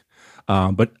overthink.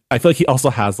 But I feel like he also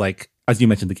has, like, as you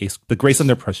mentioned, the grace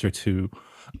under pressure to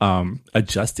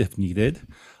adjust if needed.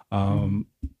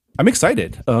 I'm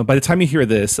excited. By the time you hear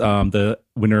this, the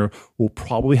winner will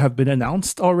probably have been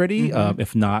announced already,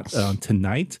 if not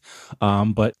tonight.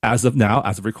 But as of now,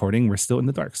 as of recording, we're still in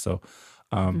the dark. So,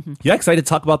 yeah, excited to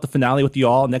talk about the finale with you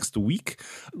all next week.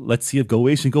 Let's see if Go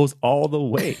Asian goes all the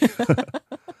way.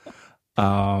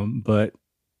 But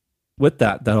with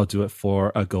that, that'll do it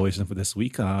for Go Asian for this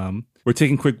week. We're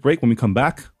taking a quick break. When we come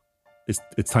back,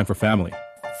 it's time for family.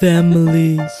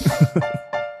 Family.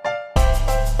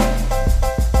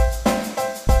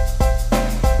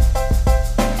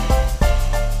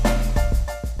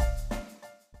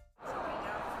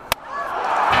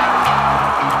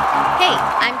 Hey,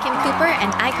 I'm Kim Cooper,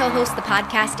 and I co-host the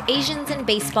podcast Asians in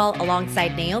Baseball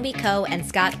alongside Naomi Ko and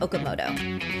Scott Okamoto.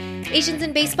 Asians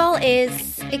in Baseball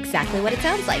is exactly what it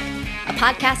sounds like, a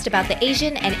podcast about the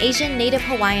Asian and Asian Native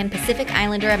Hawaiian Pacific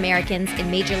Islander Americans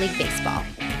in Major League Baseball.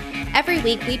 Every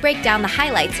week, we break down the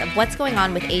highlights of what's going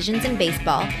on with Asians in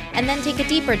baseball and then take a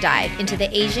deeper dive into the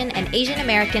Asian and Asian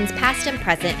Americans past and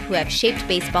present who have shaped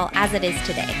baseball as it is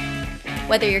today.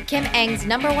 Whether you're Kim Eng's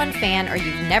 #1 fan or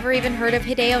you've never even heard of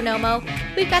Hideo Nomo,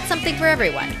 we've got something for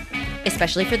everyone,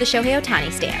 especially for the Shohei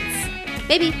Ohtani stans.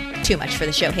 Maybe too much for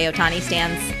the Shohei Ohtani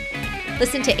stans.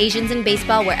 Listen to Asians in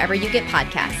Baseball wherever you get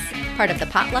podcasts, part of the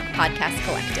Potluck Podcast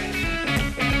Collective.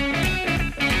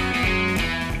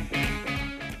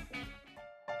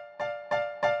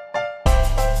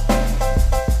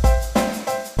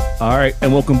 All right,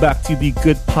 and welcome back to the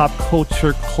Good Pop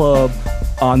Culture Club.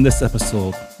 On this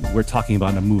episode, we're talking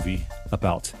about a movie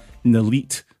about an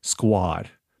elite squad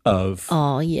of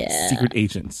Oh, yeah. secret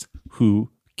agents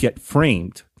who get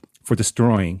framed for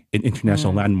destroying an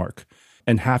international landmark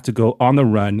and have to go on the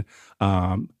run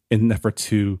in an effort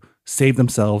to save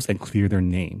themselves and clear their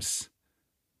names.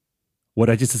 What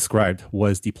I just described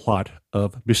was the plot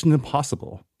of Mission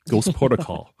Impossible, Ghost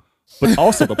Protocol, but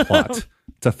also the plot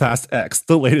to Fast X,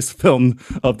 the latest film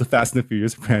of the Fast and the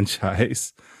Furious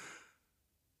franchise.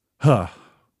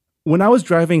 When I was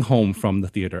driving home from the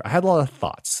theater, I had a lot of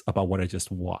thoughts about what I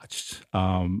just watched.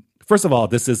 First of all,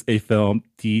 this is a film,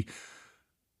 the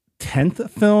 10th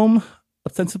film,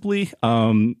 ostensibly.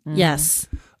 Yes.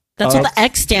 That's what the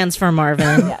X stands for,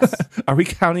 Marvin. Yes. Are we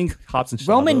counting Hobbs and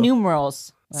Shaw? Roman though?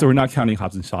 numerals. So we're not counting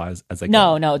Hobbs and Shaw as like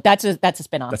No, that's a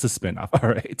spinoff. That's a spinoff. All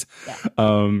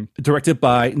right. Directed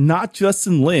by not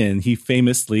Justin Lin. He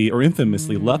famously or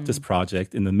infamously left this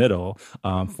project in the middle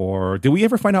for. Did we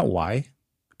ever find out why?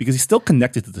 Because he's still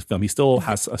connected to the film. He still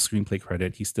has a screenplay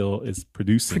credit. He still is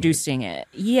producing it.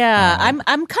 Yeah,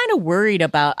 I'm kind of worried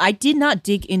about. I did not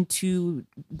dig into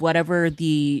whatever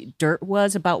the dirt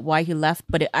was about why he left,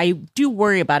 but I do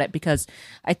worry about it because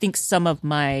I think some of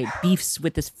my beefs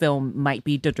with this film might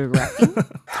be the directing,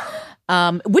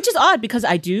 which is odd because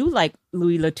I do like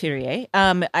Louis Leterrier.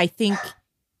 I think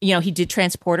he did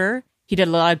Transporter. He did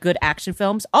a lot of good action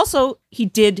films. Also, he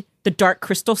did the Dark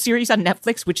Crystal series on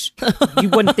Netflix, which you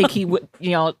wouldn't think he would,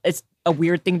 it's a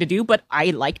weird thing to do, but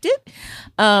I liked it.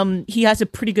 He has a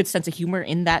pretty good sense of humor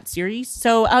in that series.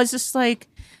 So I was just like,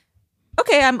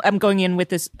 okay, I'm going in with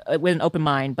this with an open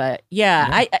mind, but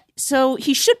so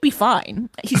he should be fine.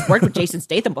 He's worked with Jason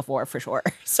Statham before for sure.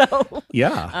 So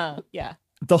yeah. Yeah.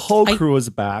 The whole crew is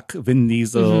back. Vin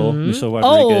Diesel, Michelle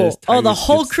Rodriguez. The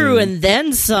whole crew and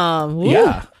then some. Woo.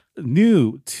 Yeah.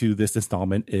 New to this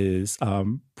installment is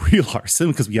Brie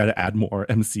Larson, because we got to add more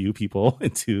MCU people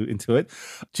into it.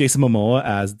 Jason Momoa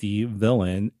as the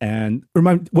villain, and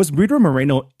was Rita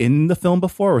Moreno in the film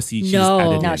before, or was she just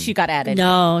added in? She got added.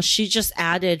 No, she just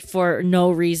added for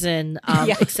no reason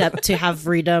except to have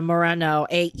Rita Moreno,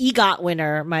 a EGOT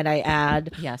winner, might I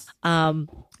add. Yes.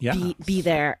 Be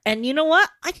there, and you know what?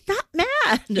 I'm not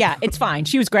mad. Yeah, it's fine.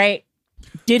 She was great.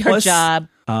 Did her job.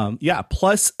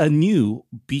 Plus a new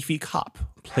beefy cop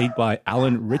played by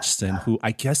Alan Ritchson, who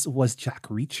I guess was Jack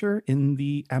Reacher in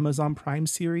the Amazon Prime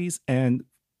series and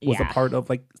was a part of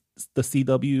like the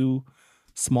CW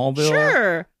Smallville,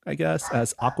 sure, I guess,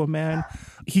 as Aquaman.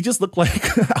 He just looked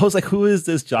like, I was like, who is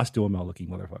this Josh Duhamel looking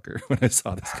motherfucker when I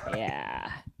saw this guy?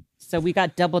 Yeah. So we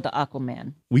got double the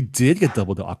Aquaman. We did get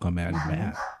double the Aquaman,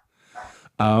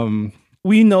 man.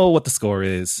 We know what the score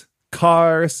is.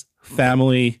 Cars,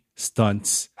 family,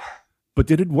 stunts. But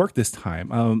did it work this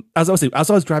time? As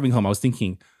I was driving home, I was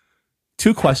thinking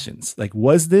two questions. Like,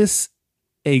 was this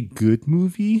a good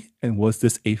movie and was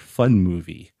this a fun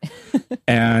movie?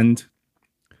 And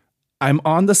I'm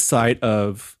on the side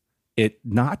of it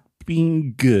not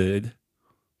being good,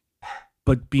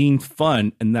 but being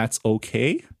fun, and that's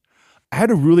okay. I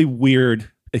had a really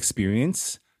weird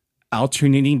experience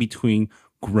alternating between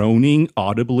groaning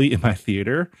audibly in my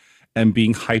theater and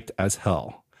being hyped as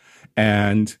hell.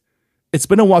 And it's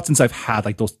been a while since I've had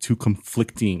like those two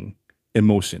conflicting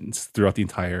emotions throughout the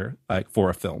entire for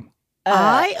a film.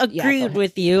 I agreed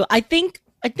with you. I think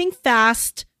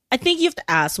Fast. I think you have to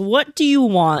ask, what do you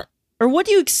want or what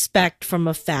do you expect from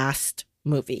a Fast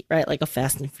movie, right? Like a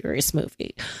Fast and Furious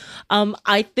movie.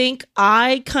 I think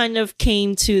I kind of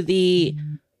came to the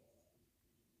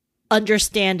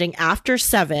understanding after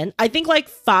 7. I think like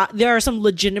there are some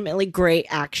legitimately great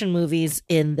action movies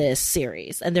in this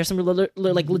series, and there's some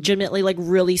like legitimately like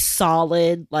really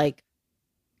solid like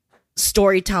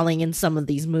storytelling in some of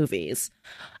these movies.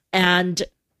 And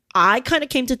I kind of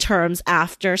came to terms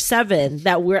after 7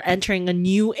 that we're entering a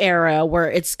new era where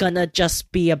it's gonna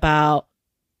just be about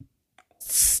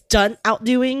stunt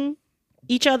outdoing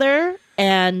each other,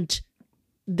 and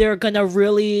they're gonna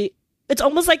really, it's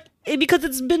almost like, because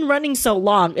it's been running so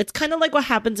long, it's kind of like what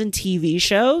happens in TV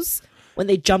shows when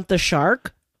they jump the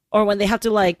shark, or when they have to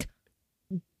like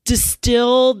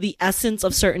distill the essence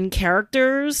of certain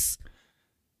characters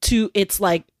to its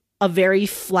like a very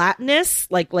flatness,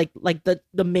 like the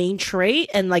main trait,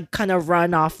 and like kind of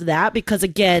run off that, because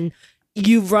again,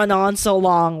 you've run on so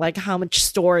long, like how much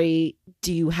story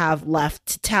do you have left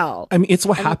to tell? I mean, it's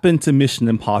what happened to Mission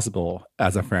Impossible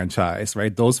as a franchise,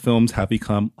 right? Those films have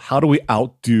become, how do we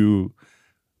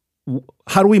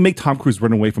make Tom Cruise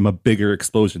run away from a bigger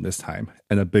explosion this time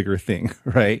and a bigger thing,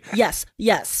 right? Yes.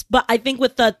 But I think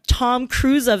with the Tom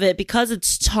Cruise of it, because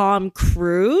it's Tom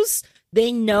Cruise,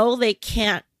 they know they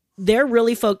can't, they're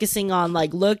really focusing on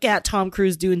like, look at Tom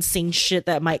Cruise doing insane shit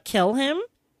that might kill him.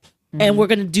 And we're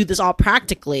going to do this all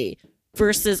practically.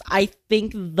 Versus, I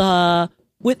think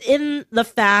within the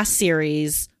Fast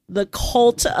series, the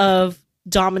cult of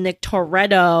Dominic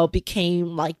Toretto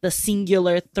became like the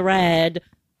singular thread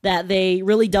that they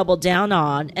really doubled down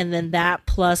on. And then that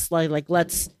plus like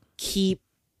let's keep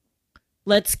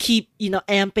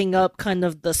amping up kind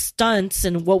of the stunts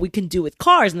and what we can do with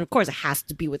cars. And of course it has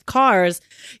to be with cars,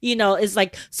 is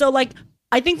like, so like,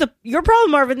 I think your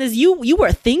problem, Marvin, is you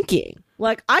were thinking.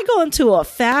 Like, I go into a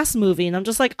Fast movie and I'm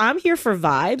just like, I'm here for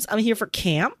vibes. I'm here for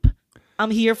camp.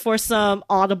 I'm here for some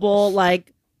audible,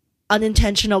 like,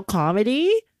 unintentional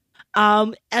comedy.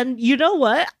 And you know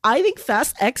what? I think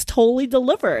Fast X totally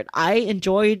delivered. I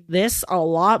enjoyed this a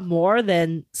lot more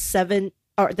than 7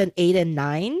 or than 8 and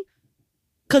 9.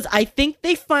 Because I think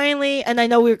they finally, and I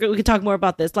know we can talk more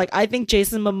about this, like, I think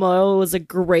Jason Momoa was a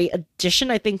great addition.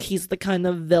 I think he's the kind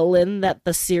of villain that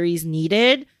the series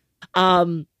needed.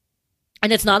 And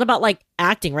it's not about, like,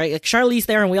 acting, right? Like, Charlize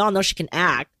Theron, we all know she can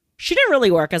act. She didn't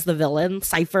really work as the villain.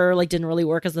 Cypher, like, didn't really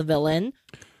work as the villain.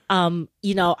 You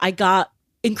know, I got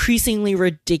increasingly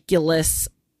ridiculous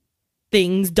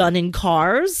things done in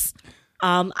Cars.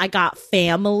 I got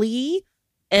family,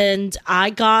 and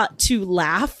I got to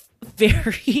laugh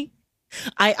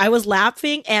I was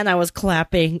laughing and I was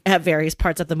clapping at various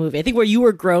parts of the movie. I think where you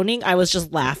were groaning, I was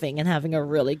just laughing and having a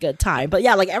really good time. But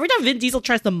yeah, like every time Vin Diesel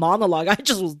tries to monologue, I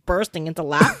just was bursting into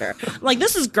laughter. I'm like,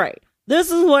 this is great.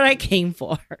 This is what I came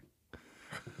for.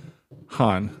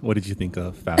 Han, what did you think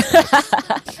of Fast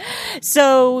X?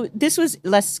 So this was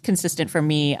less consistent for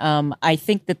me. I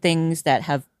think the things that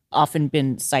have often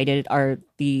been cited are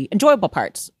the enjoyable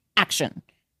parts: action,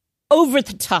 over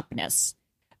the topness,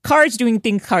 cars doing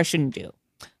things cars shouldn't do,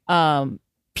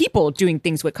 people doing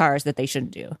things with cars that they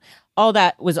shouldn't do. All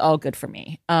that was all good for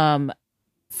me.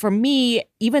 For me,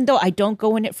 even though I don't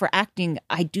go in it for acting,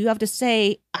 I do have to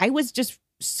say I was just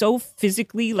so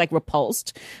physically like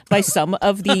repulsed by some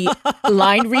of the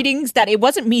line readings that it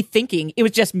wasn't me thinking, it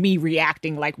was just me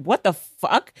reacting like, what the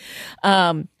fuck?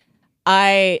 You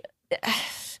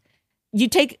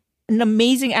take an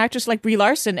amazing actress like Brie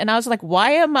Larson, and I was like,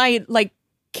 why am I like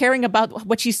caring about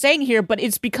what she's saying here? But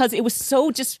it's because it was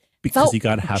so just because you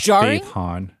gotta have jarring. faith,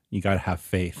 Han. You gotta have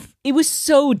faith. It was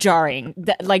so jarring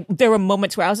that like there were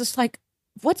moments where I was just like,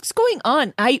 what's going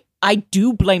on? I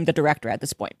do blame the director at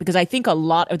this point, because I think a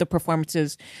lot of the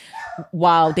performances,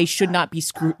 while they should not be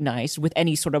scrutinized with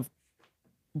any sort of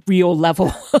real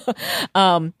level,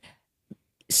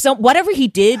 whatever he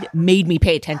did made me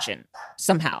pay attention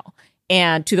somehow.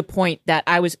 And to the point that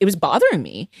it was bothering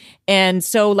me. And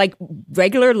so like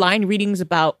regular line readings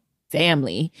about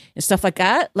family and stuff like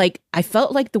that, like I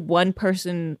felt like the one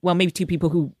person, well, maybe two people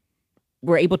who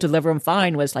were able to deliver him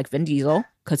fine was like Vin Diesel,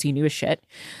 because he knew his shit.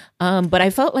 But I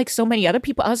felt like so many other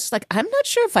people, I was just like, I'm not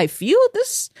sure if I feel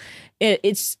this.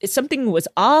 It's something was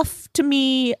off to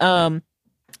me.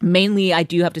 Mainly, I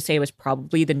do have to say it was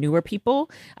probably the newer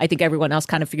people. I think everyone else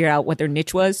kind of figured out what their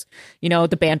niche was. You know,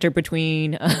 the banter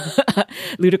between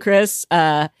Ludacris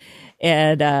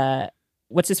and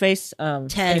what's his face?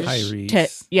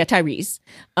 Tyrese. Tyrese.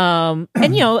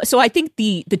 And, you know, so I think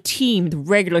the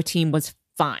regular team was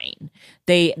fine.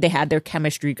 They had their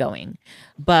chemistry going.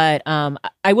 But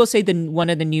I will say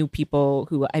one of the new people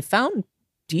who I found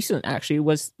decent, actually,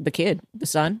 was the kid, the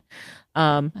son.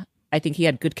 I think he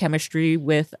had good chemistry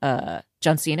with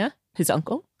John Cena, his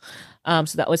uncle. So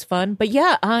that was fun. But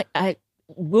yeah, I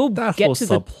will that get whole to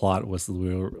subplot was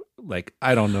real, like,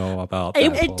 I don't know about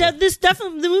that.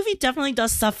 The movie definitely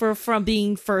does suffer from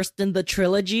being first in the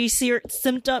trilogy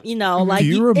symptom. You know, like, do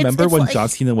you remember it's when like, John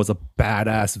Cena was a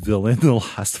badass villain in the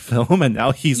last film, and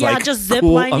now he's like just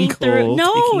cool ziplining uncle through?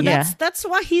 No, speaking- that's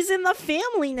why he's in the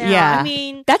family now. Yeah. I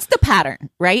mean, that's the pattern,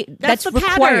 right? that's the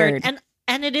required. pattern.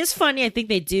 And it is funny. I think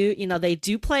they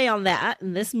do play on that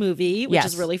in this movie, which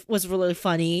was really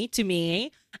funny to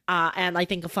me, and I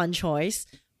think a fun choice.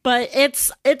 But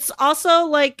it's also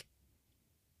like,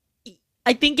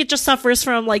 I think it just suffers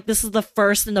from like, this is the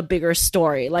first in a bigger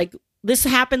story. Like, this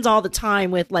happens all the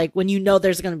time with like when you know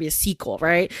there's going to be a sequel,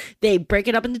 right? They break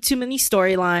it up into too many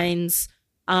storylines.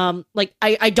 Like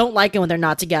I don't like it when they're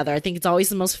not together. I think it's always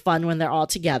the most fun when they're all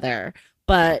together.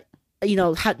 But you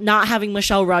know, not having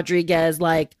Michelle Rodriguez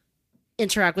like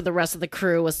interact with the rest of the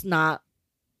crew was not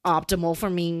optimal for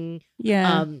me.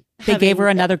 Yeah, they gave her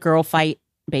another girl fight,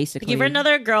 basically. They gave her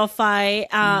another girl fight,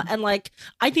 and like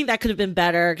I think that could have been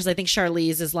better, because I think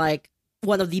Charlize is like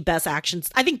one of the best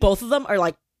actions. I think both of them are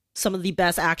like some of the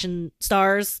best action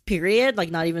stars. Period.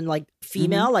 Like not even like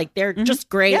female. Like they're just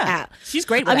great at. She's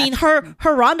great. I mean, her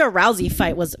Ronda Rousey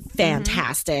fight was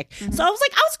fantastic. So I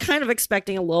was kind of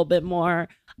expecting a little bit more.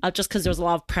 Just because there was a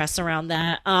lot of press around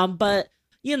that. But,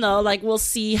 you know, like, we'll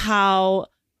see how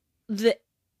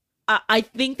I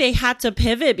think they had to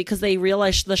pivot because they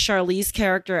realized the Charlize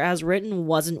character as written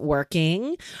wasn't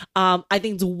working. I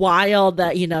think it's wild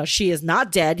that, you know, she is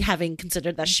not dead, having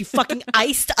considered that she fucking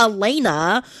iced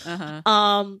Elena.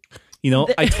 You know,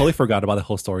 I totally forgot about the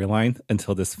whole storyline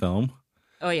until this film.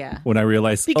 Oh, yeah. When I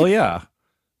realized,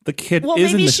 The kid Well,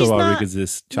 isn't maybe Michelle she's not-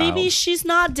 Rodriguez's child. Maybe she's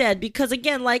not dead because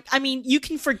again, like I mean, you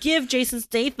can forgive Jason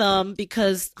Statham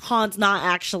because Han's not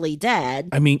actually dead.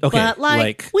 I mean, okay, but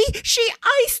like, like she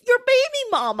iced your baby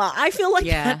mama. I feel like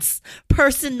Yeah. that's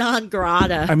person non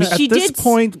grata. I mean, She at this did-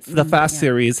 point, the Fast yeah.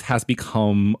 series has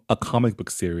become a comic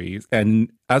book series,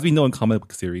 and as we know in comic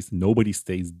book series, nobody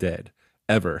stays dead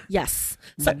ever. Yes.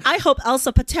 So I hope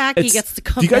Elsa Pataki It's- gets to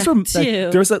come Do you guys back remember? too.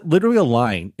 There's literally a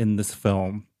line in this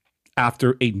film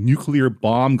after a nuclear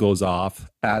bomb goes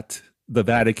off at the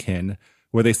Vatican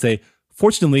where they say,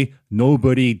 "Fortunately,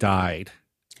 nobody died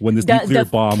when this nuclear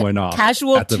bomb went off." at the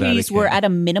Casualties Vatican." were at a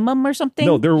minimum or something.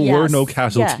 No, there were Yes. no Yeah,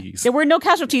 casualties. there were no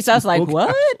casualties. I was like, No what?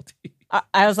 casualties.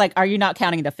 I was like, are you not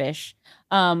counting the fish?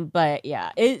 But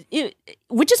yeah,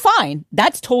 which is fine.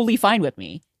 That's totally fine with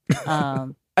me.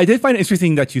 I did find it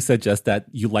interesting that you said just that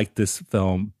you liked this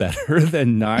film better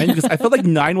than 9 because I felt like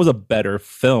 9 was a better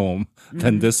film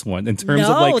than this one in terms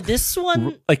no, of like this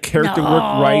one. like character No. work,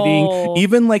 writing,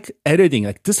 even like editing.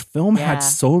 Like this film Yeah. had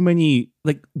so many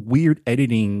like weird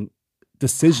editing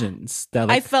decisions that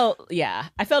I like felt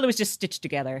it was just stitched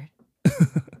together.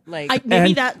 Like Maybe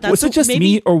and that's was it what- just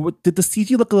maybe, me or did the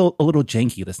CG look a little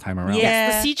janky this time around? Yeah.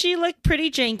 Yes, the CG looked pretty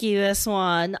janky this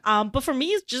one. But for me,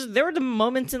 it's just there were the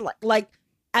moments in like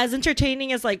as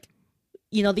entertaining as like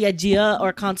the idea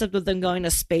or concept of them going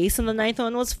to space in the ninth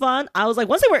one was fun. I was like,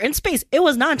 once they were in space, it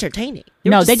was not entertaining.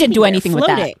 Were no, just they didn't sitting do there anything with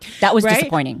floating, that. That was right?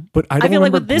 disappointing. But I don't feel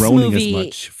like remember with this groaning movie- as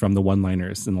much from the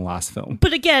one-liners in the last film.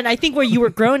 But again, I think where you were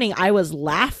groaning, I was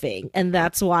laughing, and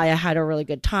that's why I had a really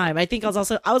good time. I think I was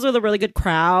with a really good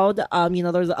crowd. There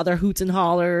was other hoots and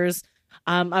hollers.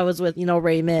 I was with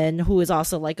Raymond, who is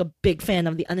also like a big fan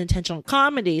of the unintentional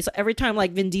comedy. So every time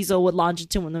like Vin Diesel would launch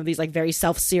into one of these like very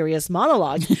self-serious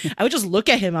monologues, I would just look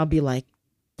at him. I'd be like,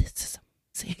 "This is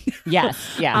amazing."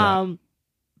 Yes, yeah.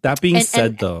 That being and-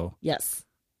 said, though, Yes.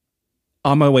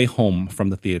 on my way home from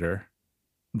the theater,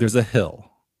 there's a hill.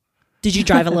 Did you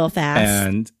drive a little fast?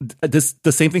 And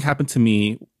the same thing happened to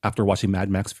me after watching Mad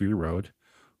Max Fury Road,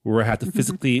 where I had to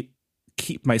physically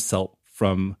keep myself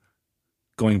from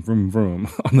going vroom vroom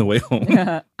on the way home.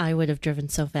 I would have driven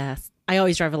so fast. I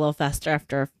always drive a little faster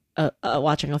after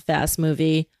watching a fast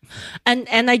movie, and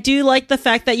I do like the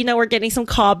fact that we're getting some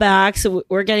callbacks.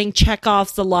 We're getting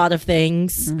checkoffs a lot of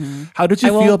things. How did I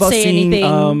you feel won't about say seeing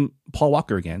anything. Paul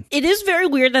Walker again? It is very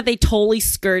weird that they totally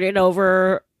skirted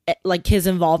over like his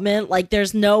involvement. Like,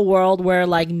 there's no world where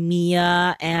like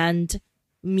Mia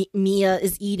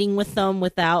is eating with them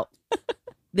without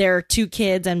their 2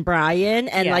 kids and Brian,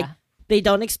 and Yeah. like they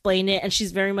don't explain it. And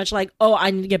she's very much like, "Oh,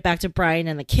 I need to get back to Brian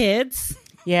and the kids."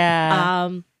 Yeah.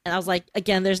 And I was like,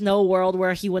 again, there's no world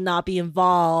where he would not be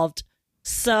involved.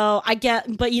 So I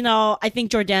get, but I think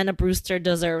Jordana Brewster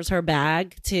deserves her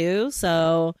bag too.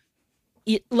 So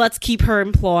let's keep her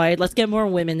employed. Let's get more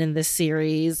women in this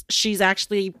series. She's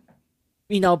actually,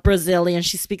 Brazilian.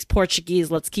 She speaks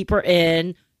Portuguese. Let's keep her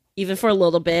in, even for a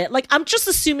little bit. Like, I'm just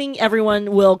assuming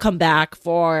everyone will come back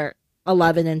for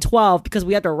 11 and 12 because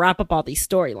we have to wrap up all these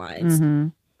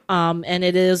storylines. And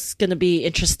it is going to be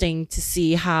interesting to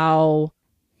see how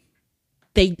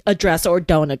they address or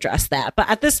don't address that. But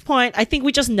at this point, I think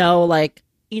we just know, like,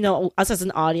 us as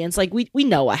an audience, like we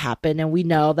know what happened, and we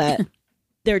know that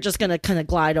they're just going to kind of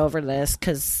glide over this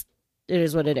because it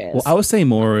is what it is. Well, I was saying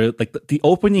more like the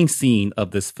opening scene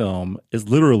of this film is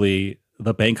literally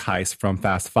the bank heist from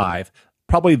Fast 5,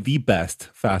 probably the best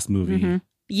Fast movie.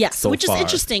 Yes, so which far. is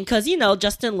interesting because,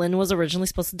 Justin Lin was originally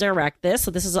supposed to direct this.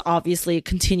 So this is obviously a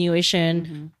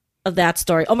continuation of that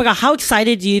story. Oh my God, how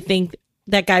excited do you think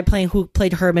that guy who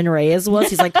played Herman Reyes was?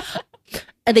 He's like,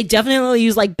 and they definitely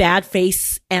use like bad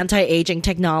face anti-aging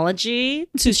technology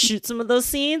to shoot some of those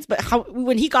scenes. But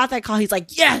when he got that call, he's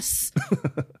like, "Yes,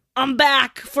 I'm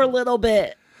back for a little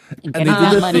bit." And Getting they that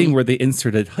did the money. thing where they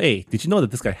inserted, "Hey, did you know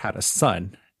that this guy had a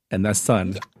son?" And that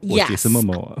son was Yes. Jason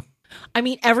Momoa. I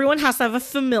mean, everyone has to have a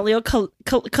familial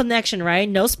connection, right?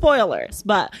 No spoilers.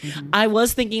 But I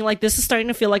was thinking, like, this is starting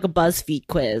to feel like a BuzzFeed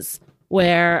quiz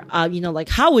where, like,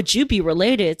 how would you be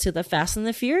related to the Fast and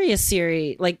the Furious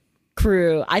series, like,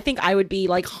 crew? I think I would be,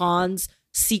 like, Han's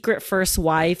secret first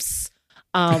wife's,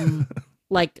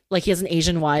 like he has an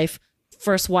Asian wife,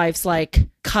 first wife's, like,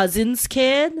 cousin's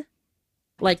kid.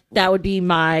 Like, that would be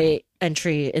my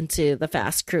entry into the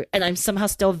Fast crew. And I'm somehow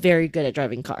still very good at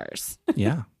driving cars.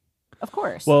 Yeah. Of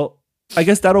course. Well, I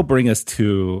guess that'll bring us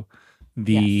to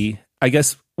I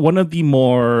guess one of the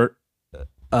more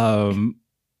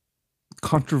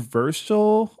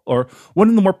controversial or one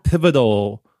of the more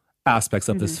pivotal aspects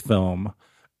of this film.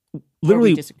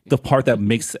 Literally disagree. the part that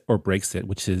makes it or breaks it,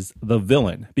 which is the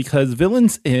villain. Because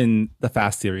villains in the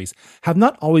Fast series have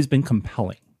not always been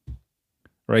compelling.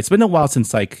 right? It's been a while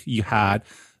since like you had.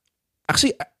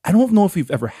 Actually, I don't know if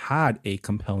we've ever had a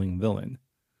compelling villain.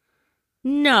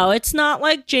 No, it's not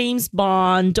like James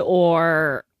Bond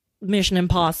or Mission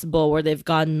Impossible where they've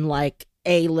gotten like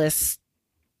A-list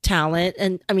talent.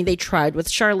 And I mean, they tried with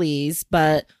Charlize,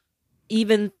 but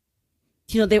even,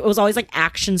 it was always like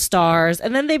action stars.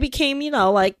 And then they became,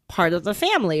 like part of the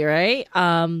family, right?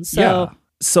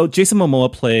 So Jason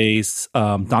Momoa plays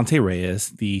Dante Reyes,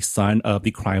 the son of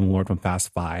the crime lord from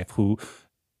Fast Five, who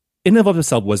in and of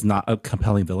himself was not a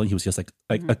compelling villain. He was just like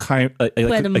a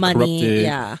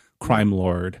corrupted crime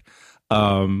lord.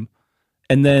 And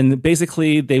then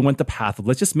basically they went the path of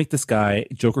let's just make this guy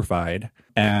Joker-fied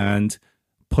and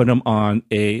put him on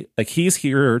he's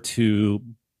here to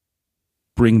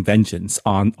bring vengeance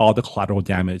on all the collateral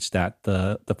damage that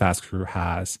the Fast crew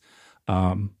has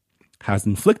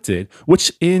inflicted,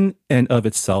 which in and of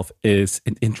itself is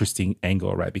an interesting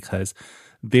angle, right? Because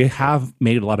they have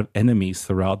made a lot of enemies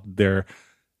throughout their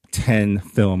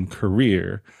 10-film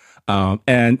career.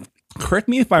 And correct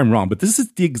me if I'm wrong, but this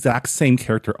is the exact same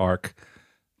character arc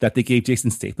that they gave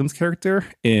Jason Statham's character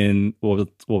in, what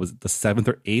was it, the 7th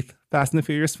or 8th Fast and the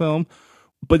Furious film.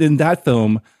 But in that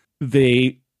film,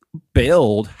 they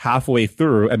bailed halfway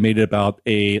through and made it about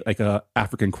a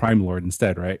African crime lord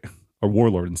instead, right? Or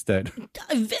warlord instead.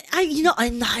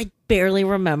 I barely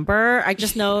remember. I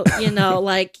just know,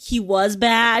 like he was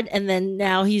bad, and then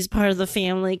now he's part of the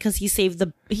family because he saved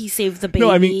the baby.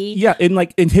 No, I mean, yeah,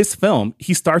 in his film,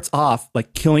 he starts off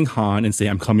like killing Han and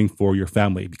saying, "I'm coming for your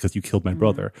family because you killed my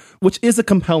brother," which is a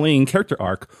compelling character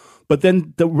arc. But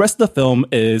then the rest of the film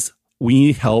is we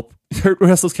need help.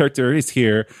 Russell's character is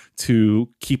here to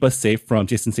keep us safe from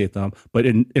Jason Statham, but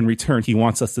in return, he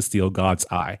wants us to steal God's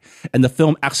eye. And the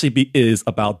film actually is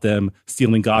about them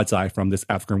stealing God's eye from this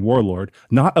African warlord,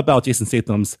 not about Jason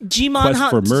Statham's quest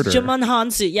for murder. Djimon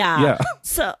Hounsou, yeah.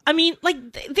 So, I mean, like,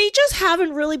 they just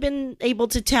haven't really been able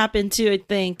to tap into, I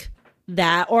think,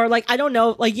 that. Or, like, I don't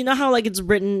know, like, how, like, it's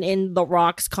written in The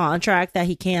Rock's contract that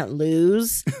he can't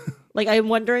lose? Like, I'm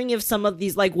wondering if some of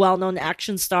these, like, well-known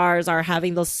action stars are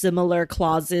having those similar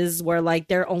clauses where, like,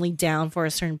 they're only down for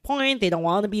a certain point. They don't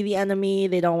want to be the enemy.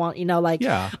 They don't want,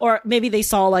 or maybe they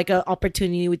saw, like, an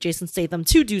opportunity with Jason Statham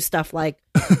to do stuff like,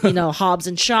 Hobbs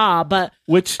and Shaw. But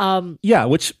which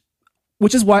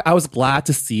is why I was glad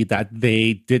to see that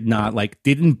they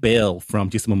didn't bail from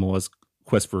Jason Momoa's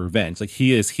quest for revenge. Like,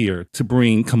 he is here to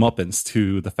bring comeuppance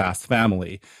to the Fast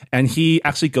family. And he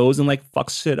actually goes and, like,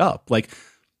 fucks shit up. Like,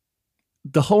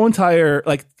 the whole entire,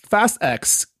 like, Fast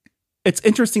X, it's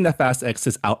interesting that Fast X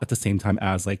is out at the same time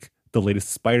as, like, the latest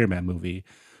Spider-Man movie,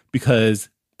 because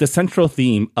the central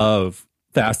theme of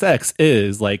Fast X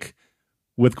is, like,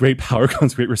 with great power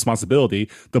comes great responsibility.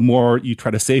 The more you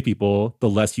try to save people, the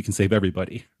less you can save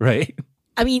everybody, right?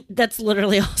 I mean, that's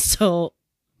literally also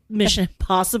Mission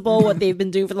Impossible, what they've been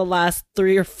doing for the last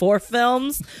 3 or 4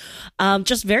 films.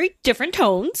 Just very different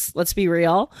tones, let's be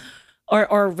real,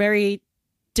 or very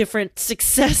different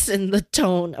success in the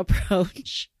tone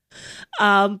approach.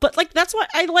 But like, that's why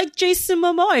I like Jason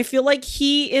Momoa. I feel like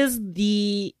he is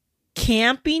the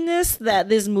campiness that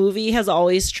this movie has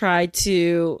always tried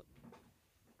to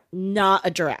not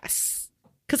address.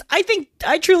 Because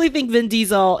I truly think Vin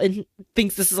Diesel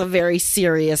thinks this is a very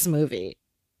serious movie.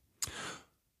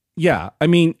 Yeah, I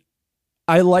mean,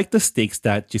 I like the stakes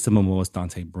that Jason Momoa's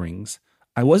Dante brings.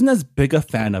 I wasn't as big a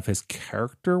fan of his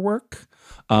character work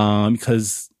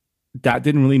because that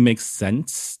didn't really make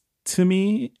sense to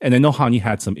me. And I know Hani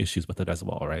had some issues with it as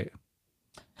well, right?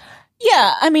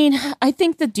 Yeah, I mean, I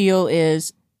think the deal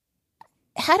is,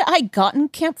 had I gotten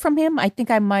camp from him, I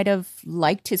think I might have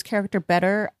liked his character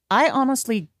better. I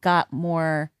honestly got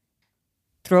more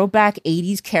throwback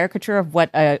 80s caricature of what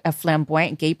a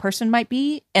flamboyant gay person might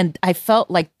be. And I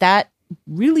felt like that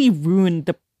really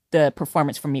ruined the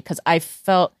performance for me, because I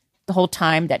felt the whole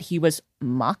time that he was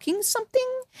mocking something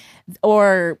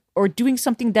or doing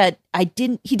something that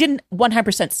he didn't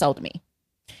 100% sell to me.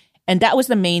 And that was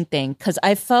the main thing, because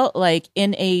I felt like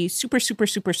in a super, super,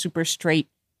 super, super straight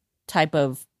type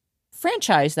of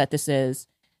franchise that this is,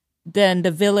 then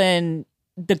the villain,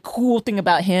 the cool thing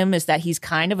about him is that he's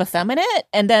kind of effeminate,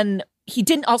 and then he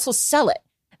didn't also sell it.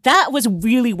 That was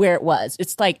really where it was.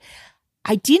 It's like,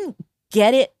 I didn't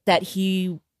get it that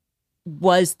he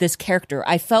was this character.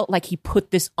 I felt like he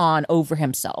put this on over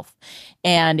himself,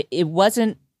 and it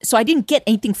wasn't, so I didn't get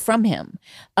anything from him.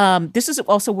 This is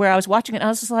also where I was watching it, and I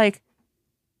was just like,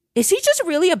 is he just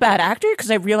really a bad actor?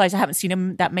 Because I realized I haven't seen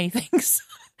him that many things.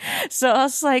 So I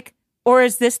was like, or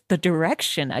is this the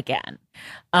direction again?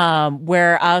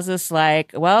 Where I was just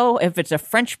like, well, if it's a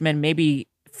Frenchman, maybe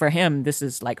for him, this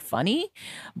is like funny.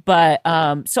 But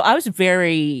so I was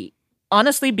very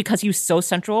honestly, because he was so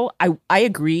central, I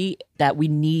agree that we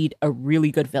need a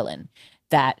really good villain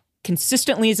that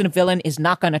consistently as a villain is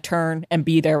not going to turn and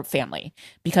be their family,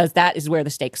 because that is where the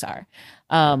stakes are.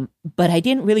 But I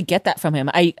didn't really get that from him.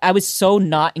 I was so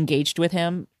not engaged with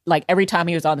him. Like every time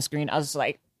he was on the screen, I was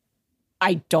like,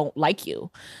 I don't like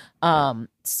you.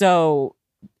 So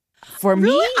for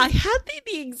Really? me, I had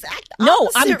the exact No,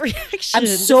 opposite reaction. I'm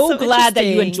It's so glad that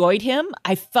you interesting. enjoyed him.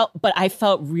 I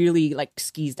felt really like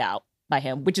skeezed out by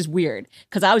him, which is weird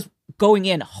because I was going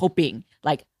in hoping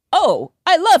like, oh,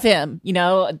 I love him, you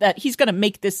know, that he's gonna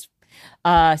make this.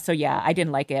 So yeah, I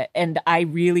didn't like it, and I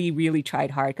really, really tried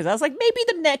hard because I was like, maybe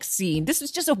the next scene. This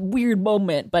was just a weird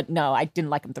moment, but no, I didn't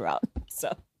like him throughout.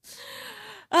 So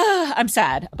I'm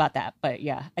sad about that, but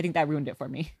yeah, I think that ruined it for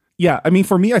me. Yeah, I mean,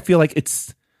 for me, I feel like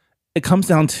it comes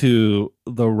down to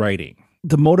the writing.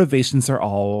 The motivations are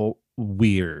all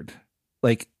weird.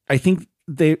 Like, I think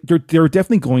they're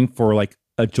definitely going for like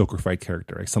a Joker-fied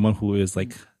character, like someone who is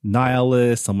like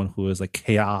nihilist, someone who is like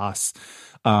chaos.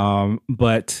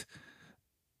 But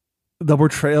the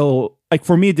portrayal, like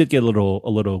for me, it did get a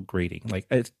little grating. Like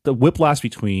the whiplash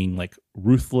between like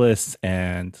ruthless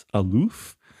and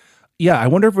aloof. Yeah, I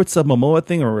wonder if it's a Momoa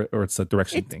thing or it's a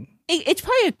direction thing. It's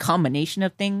probably a combination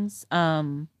of things.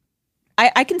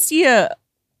 I can see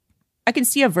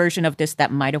a version of this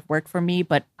that might have worked for me,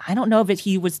 but I don't know if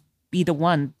he was be the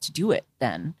one to do it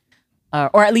then,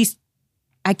 or at least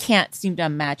I can't seem to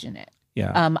imagine it.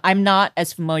 Yeah. I'm not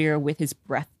as familiar with his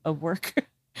breadth of work,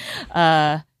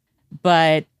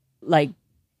 but like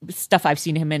stuff I've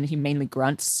seen him in, he mainly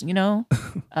grunts. You know,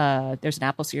 there's an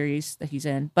Apple series that he's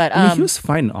in, but I mean, he was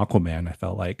fine in Aquaman. I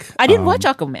felt like I didn't watch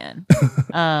Aquaman.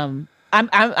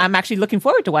 I'm actually looking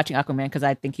forward to watching Aquaman because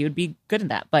I think he would be good in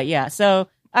that. But yeah, so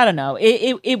I don't know.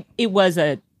 It was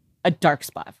a dark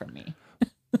spot for me.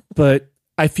 But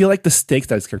I feel like the stakes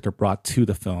that his character brought to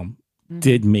the film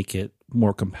did make it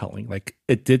more compelling. Like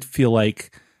it did feel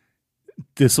like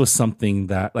this was something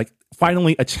that, like,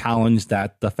 finally a challenge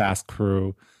that the Fast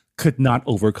crew could not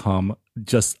overcome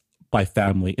just by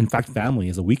family. In fact, family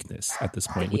is a weakness at this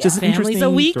point, which is an Family's interesting a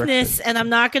weakness, direction. and I'm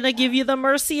not going to give you the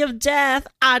mercy of death.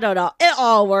 I don't know. It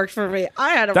all worked for me. I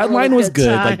had a That really line was good.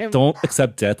 time. Like, don't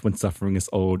accept death when suffering is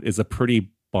owed is a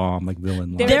pretty bomb, like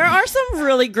villain line. There are some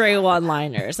really great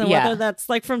one-liners, and Yeah. whether that's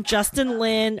like from Justin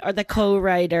Lin or the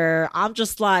co-writer, I'm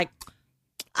just like,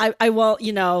 I will,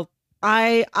 you know,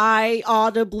 I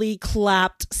audibly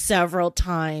clapped several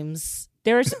times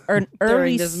There's an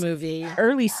during this movie.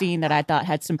 early scene that I thought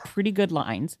had some pretty good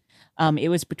lines. It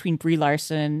was between Brie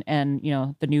Larson and, you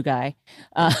know, the new guy,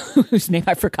 whose name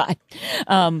I forgot.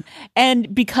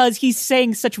 And because he's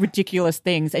saying such ridiculous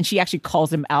things, and she actually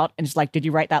calls him out and is like, "Did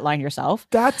you write that line yourself?"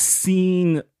 That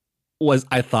scene was,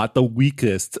 I thought, the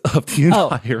weakest of the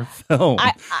entire film.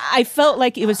 I felt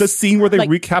like it was The scene where they like-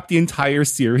 recap the entire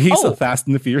series Oh, of Fast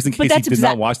and the Furious in but case you that's did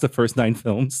not watch the first 9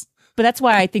 films. But that's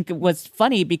why I think it was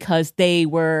funny, because they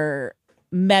were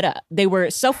meta. They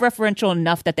were self-referential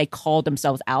enough that they called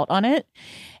themselves out on it.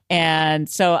 And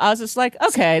so I was just like,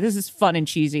 okay, this is fun and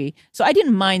cheesy. So I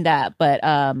didn't mind that. But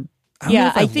I don't know yeah,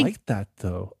 if I think liked that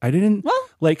though. I didn't Well,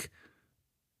 like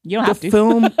you don't the have to.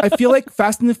 film. I feel like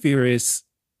Fast and the Furious,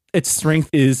 its strength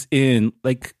is in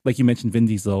like you mentioned, Vin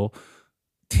Diesel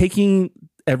taking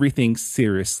everything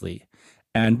seriously.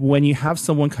 And when you have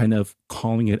someone kind of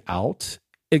calling it out,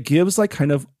 it gives like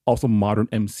kind of also modern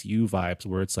MCU vibes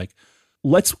where it's like,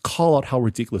 let's call out how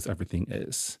ridiculous everything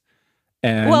is.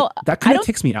 And Well, that I kind of don't-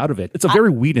 takes me out of it. It's a very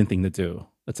Whedon thing to do.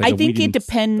 It's like I a think Whedon it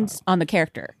depends style. on the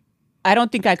character. I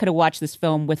don't think I could have watched this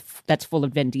film that's full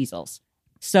of Vin Diesels.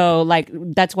 So like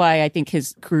that's why I think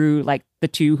his crew, like the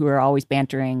two who are always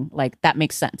bantering, like that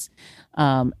makes sense.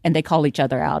 And they call each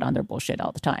other out on their bullshit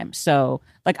all the time. So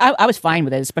like I was fine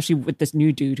with it, especially with this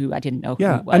new dude who I didn't know who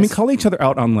Yeah, he was. I mean, calling each other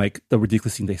out on like the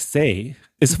ridiculous thing they say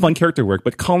is fun character work,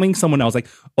 but calling someone else like,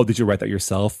 "Oh, did you write that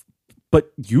yourself?"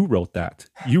 But you wrote that.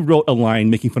 You wrote a line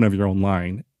making fun of your own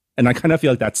line, and I kind of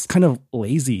feel like that's kind of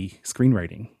lazy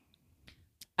screenwriting.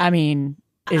 I mean,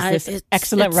 is this It's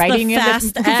excellent the writing in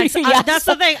Fast this X. movie? Yeah. That's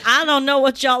the thing. I don't know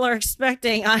what y'all are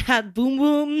expecting. I had boom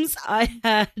booms. I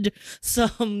had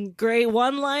some great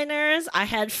one-liners. I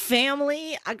had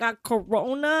family. I got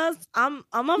Coronas. I'm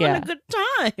having Yeah. a good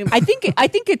time. I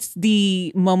think it's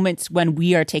the moments when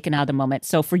we are taken out of the moment.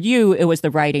 So for you, it was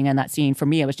the writing in that scene. For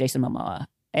me, it was Jason Momoa,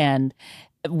 and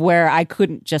where I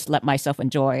couldn't just let myself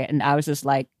enjoy it, and I was just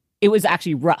like, it was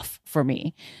actually rough for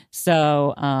me.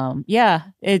 So yeah,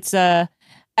 it's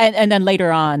and then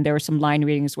later on there were some line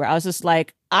readings where I was just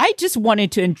like, I just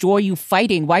wanted to enjoy you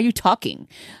fighting. Why are you talking?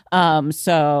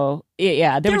 So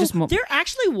yeah, there were just there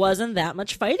actually wasn't that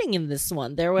much fighting in this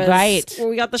one. There was Right.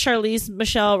 we got the Charlize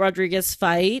Michelle Rodriguez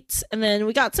fight, and then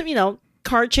we got some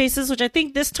car chases, which I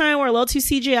think this time were a little too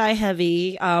CGI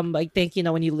heavy. I think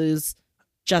when you lose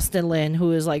Justin Lin,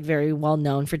 who is like very well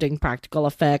known for doing practical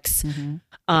effects,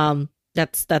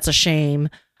 that's a shame.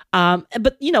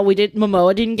 But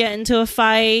Momoa didn't get into a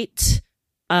fight.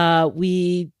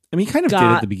 He kind of did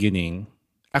at the beginning.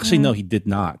 Actually, no, he did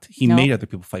not. He No. made other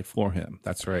people fight for him.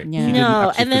 That's right. Yeah. He didn't No,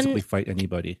 actually and then- physically fight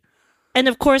anybody. And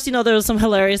of course, there was some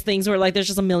hilarious things where like there's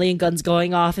just a million guns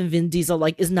going off, and Vin Diesel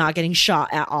like is not getting shot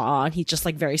at all, and he's just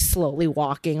like very slowly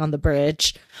walking on the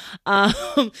bridge. Yeah,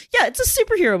 it's a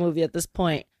superhero movie at this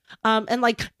point. And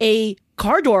like a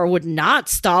car door would not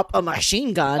stop a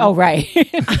machine gun. Oh, right.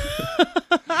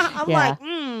 I'm Yeah.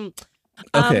 like,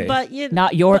 Okay. but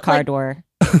Not your but, car like, door.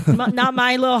 not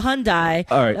my little Hyundai.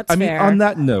 All right. That's fair. On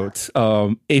that note,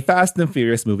 a Fast and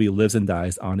Furious movie lives and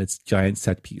dies on its giant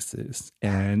set pieces.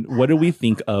 And what do we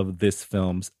think of this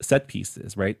film's set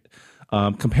pieces, right?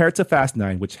 Compared to Fast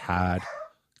 9, which had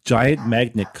giant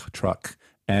magnet truck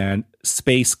and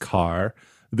space car,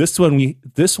 this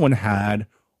one had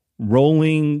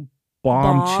rolling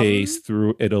bomb chase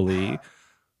through Italy,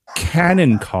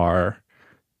 cannon car.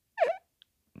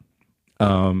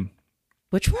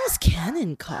 Which one was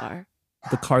Cannon Car?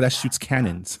 The car that shoots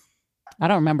cannons. I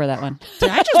don't remember that one. Did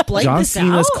I just blank John this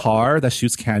Cena's out? car that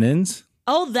shoots cannons.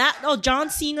 John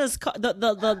Cena's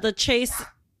the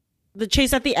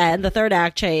chase, at the end, the third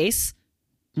act chase.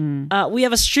 We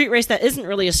have a street race that isn't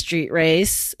really a street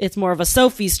race. It's more of a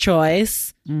Sophie's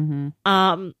choice.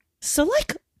 So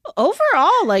like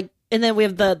overall, like, and then we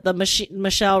have the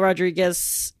Michelle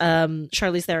Rodriguez,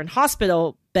 Charlize Theron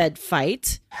hospital bed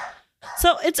fight.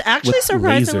 So it's actually With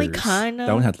surprisingly lasers. kind of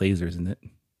That one had lasers in it.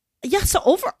 yeah. So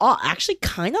overall, actually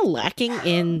kind of lacking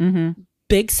in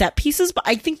big set pieces, but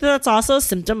I think that's also a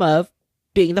symptom of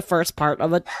being the first part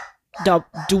of a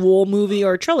dual movie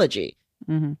or trilogy.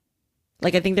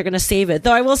 Like I think they're gonna save it.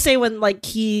 Though I will say when like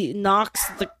he knocks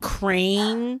the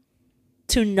crane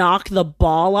to knock the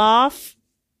ball off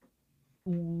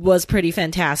was pretty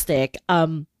fantastic.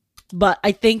 But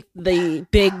I think the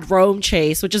big Rome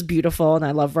chase, which is beautiful, and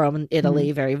I love Rome and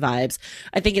Italy, very vibes.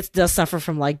 I think it does suffer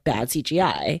from like bad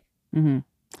CGI.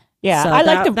 Yeah, So I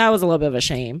like that was a little bit of a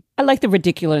shame. I like the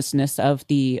ridiculousness of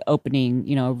the opening,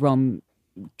 Rome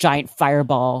giant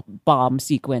fireball bomb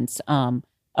sequence,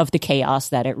 of the chaos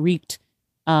that it wreaked.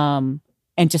 And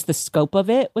just the scope of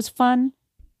it was fun.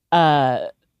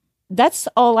 That's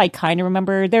all I kind of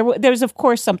remember. There's of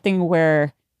course something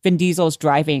where Vin Diesel's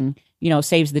driving,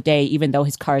 saves the day, even though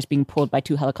his car is being pulled by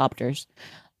two helicopters,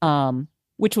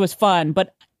 which was fun.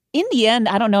 But in the end,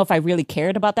 I don't know if I really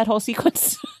cared about that whole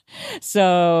sequence.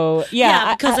 So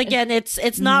yeah, because again,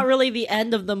 it's not really the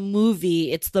end of the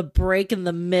movie; it's the break in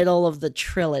the middle of the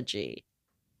trilogy.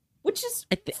 which is,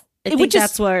 I think which is-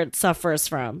 that's where it suffers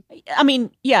from. I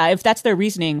mean, yeah, if that's their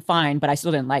reasoning, fine. But I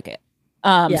still didn't like it.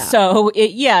 Yeah. So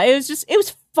it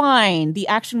was fine. The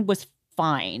action was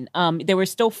fine. There were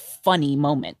still funny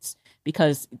moments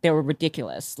because they were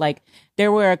ridiculous. Like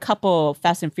there were a couple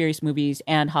Fast and Furious movies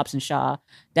and Hobbs and Shaw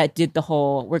that did the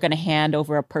whole, we're going to hand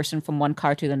over a person from one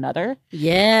car to another.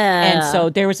 Yeah. And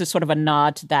so there was a sort of a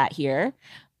nod to that here.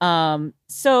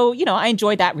 So, I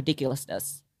enjoyed that ridiculously.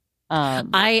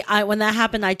 I when that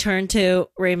happened, I turned to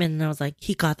Raymond and I was like,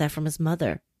 he got that from his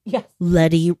mother, Yes.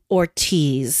 Letty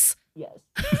Ortiz, Yes.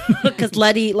 because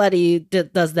Letty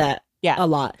does that Yeah. a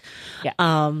lot.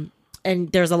 Yeah.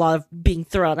 And there's a lot of being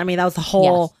thrown. I mean, that was the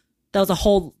whole. Yes. That was a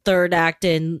whole third act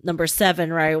in number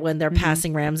 7, right? When they're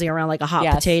passing Ramsey around like a hot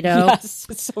Yes. potato. Yes.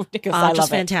 It's so ridiculous. I Just love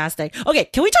it. fantastic. Okay,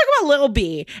 can we talk about Lil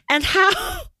B and how,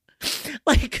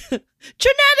 like,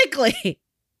 genetically?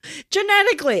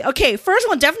 Okay, first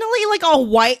one, definitely like a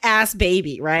white ass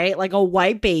baby, right? Like a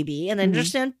white baby. And I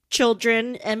understand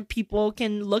children and people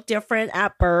can look different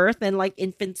at birth and like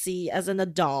infancy as an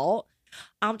adult.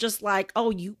 I'm just like,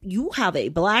 oh, you have a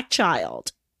black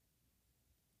child.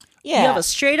 Yeah. You have a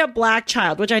straight up black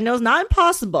child, which I know is not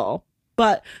impossible,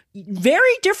 but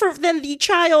very different than the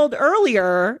child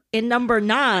earlier in number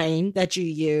 9 that you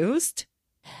used.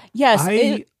 Yes.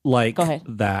 I like Go ahead.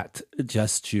 that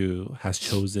Just has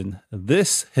chosen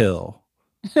this hill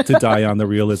to die on the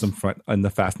realism front in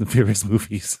the Fast and Furious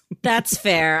movies. That's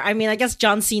fair. I mean, I guess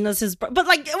John Cena's his but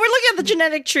like we're looking at the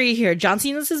genetic tree here. John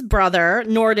Cena's his brother,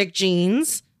 Nordic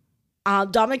genes.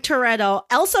 Dominic Toretto,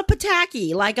 Elsa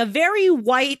Pataki, like a very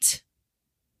white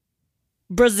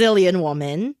Brazilian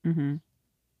woman. Mm-hmm.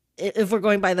 If we're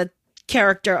going by the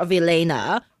character of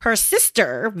Elena, her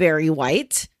sister, very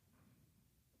white.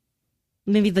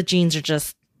 Maybe the genes are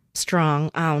just strong.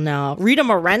 I don't know. Rita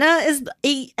Morena is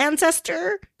a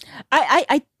ancestor.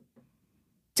 I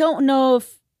don't know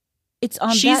if it's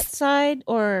on She's- that side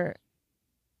or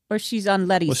she's on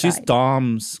Letty's Well, side. she's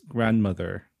Dom's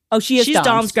grandmother. Oh, she's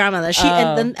Dom's grandmother. She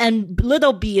Oh. and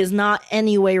little B is not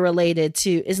any way related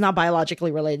to, is not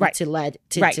biologically related Right. to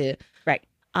Right. to Right.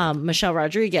 Michelle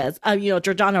Rodriguez.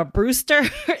 Jordana Brewster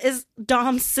is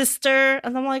Dom's sister,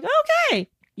 and I'm like, okay,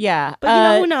 Yeah.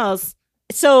 but who knows?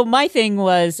 So my thing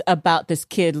was about this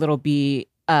kid, little B,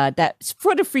 that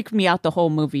sort of freaked me out the whole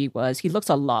movie was he looks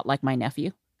a lot like my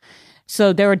nephew.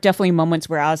 So there were definitely moments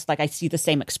where I was like, I see the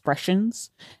same expressions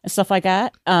and stuff like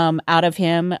that out of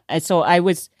him. And so I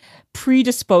was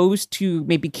predisposed to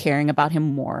maybe caring about him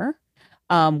more,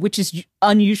 which is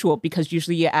unusual because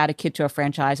usually you add a kid to a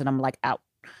franchise and I'm like, out.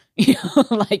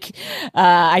 Like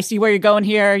I see where you're going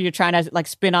here. You're trying to like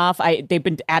spin off. They've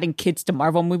been adding kids to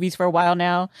Marvel movies for a while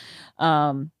now.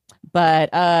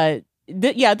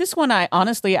 This one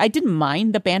I didn't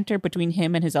mind the banter between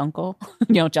him and his uncle,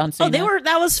 John Cena.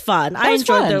 That was fun. I was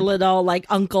enjoyed fun. their little like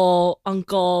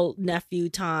uncle nephew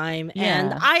time, and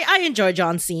Yeah. I enjoy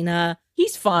John Cena.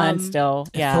 He's fun still.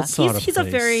 It Yeah. felt so out of He's a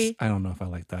place. very- I don't know if I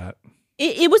like that.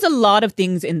 It was a lot of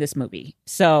things in this movie.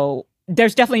 So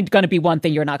there's definitely going to be one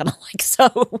thing you're not going to like.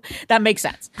 So that makes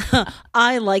sense.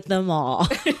 I like them all.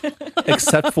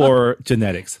 Except for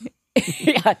genetics.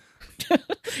 Yeah.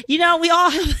 We all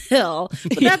have a hill,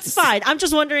 but that's Yes. fine. I'm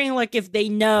just wondering, like, if they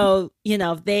know,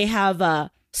 if they have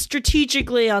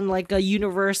strategically on like a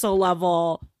universal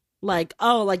level, like,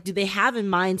 do they have in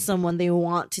mind someone they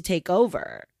want to take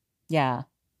over Yeah.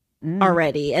 Mm.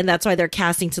 already, and that's why they're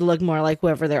casting to look more like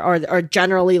whoever they're, or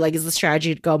generally, like, is the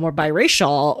strategy to go more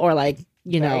biracial, or like,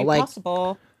 Very like,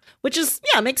 possible. which is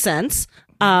makes sense.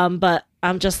 But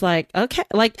I'm just like, okay,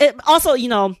 like, it also,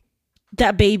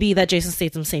 that baby that Jason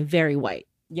Statham's saying, very white,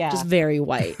 Yeah. just very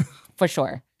white. For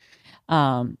sure.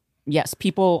 Yes,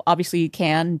 people obviously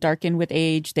can darken with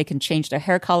age. They can change their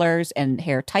hair colors and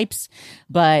hair types,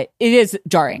 but it is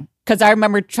jarring because I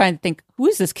remember trying to think, who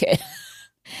is this kid?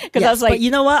 Because I Yes, was like, but you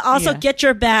know what? Also, yeah. get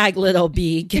your bag, little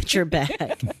B. Get your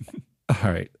bag.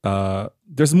 All right.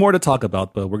 There's more to talk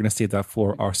about, but we're going to save that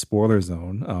for our spoiler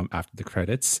zone after the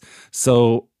credits.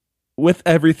 So, with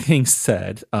everything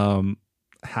said,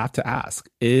 have to ask,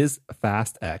 is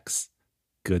Fast X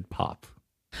good pop?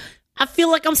 I feel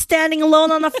like I'm standing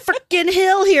alone on a freaking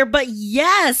hill here, but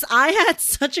yes, I had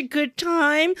such a good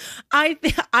time. I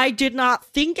did not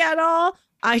think at all.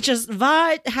 I just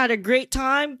vibed, had a great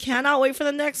time. Cannot wait for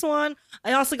the next one.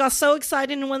 I also got so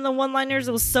excited when the one-liners.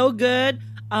 It was so good.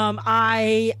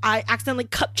 I accidentally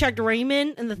cup checked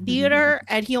Raymond in the theater,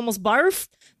 and he almost barfed.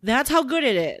 That's how good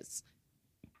it is.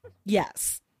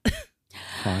 Yes.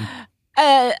 Fun.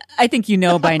 I think you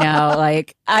know by now,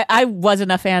 like, I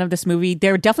wasn't a fan of this movie.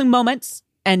 There were definitely moments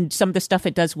and some of the stuff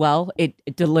it does well, it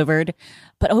delivered.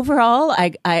 But overall,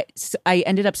 I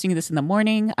ended up seeing this in the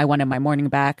morning. I wanted my morning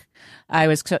back. I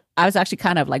was actually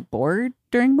kind of like bored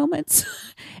during moments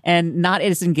and not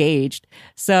as engaged.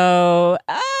 So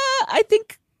I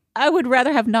think I would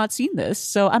rather have not seen this.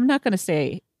 So I'm not going to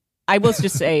say, I will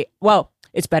just say, well,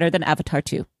 it's better than Avatar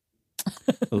 2.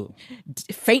 Ooh.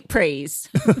 Faint praise.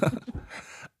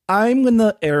 I'm going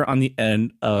to err on the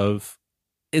end of,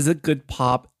 is it good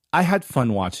pop? I had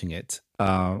fun watching it.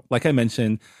 Like I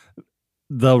mentioned,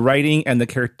 the writing and the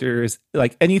characters,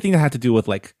 like anything that had to do with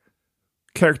like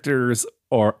characters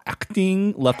or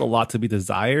acting left a lot to be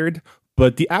desired,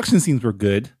 but the action scenes were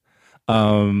good.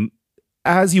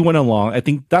 As you went along, I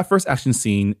think that first action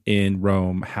scene in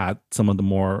Rome had some of the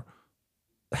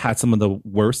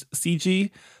worst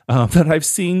CG that I've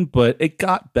seen, but it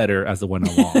got better as it went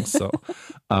along. So,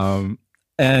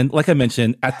 and like I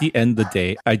mentioned, at the end of the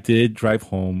day, I did drive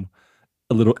home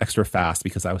a little extra fast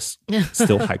because I was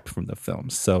still hyped from the film.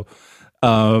 So,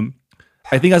 I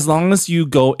think as long as you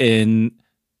go in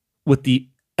with the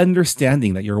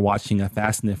understanding that you're watching a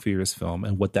Fast and the Furious film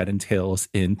and what that entails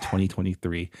in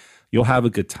 2023, you'll have a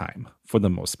good time for the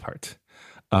most part.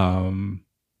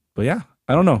 But yeah,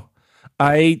 I don't know.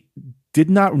 I did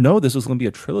not know this was going to be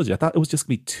a trilogy. I thought it was just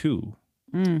going to be two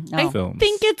films.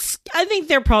 I think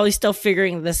they're probably still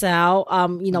figuring this out,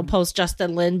 post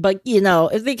Justin Lin, but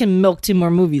if they can milk two more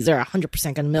movies, they're 100%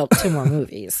 going to milk two more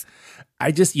movies.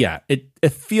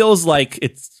 It feels like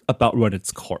it's about run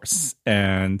its course.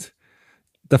 And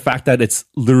the fact that it's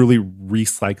literally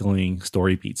recycling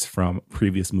story beats from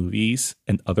previous movies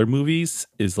and other movies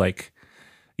is like,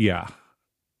 yeah,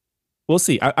 we'll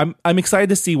see. I'm excited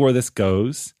to see where this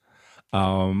goes.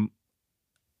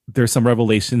 There's some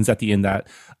revelations at the end that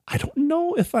I don't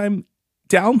know if I'm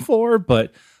down for,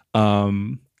 but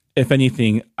if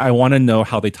anything, I want to know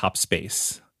how they top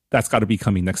space. That's got to be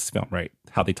coming next film, right?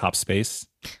 How they top space.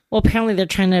 Well, apparently they're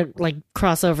trying to like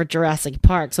cross over Jurassic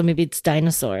Park, so maybe it's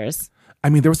dinosaurs. I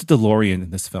mean, there was a DeLorean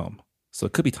in this film, so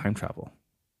it could be time travel.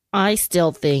 I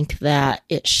still think that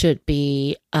it should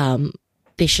be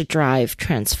they should drive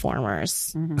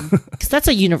Transformers because that's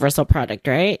a Universal product,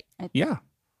 right? Yeah.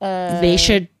 They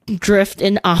should drift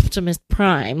in Optimus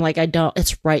Prime. Like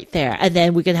it's right there, and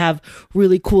then we could have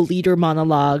really cool leader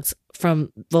monologues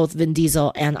from both Vin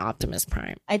Diesel and Optimus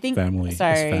Prime. I think Family is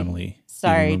family.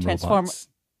 Sorry, even when robots.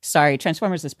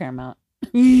 Transformers is Paramount.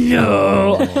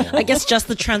 No, I guess just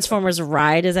the Transformers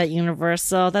ride is at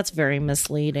Universal. That's very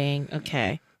misleading.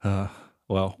 Okay.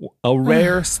 Well, a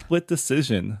rare split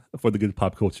decision for the Good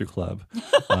Pop Culture Club.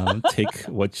 Take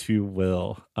what you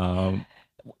will.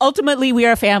 Ultimately, we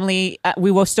are a family.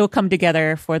 We will still come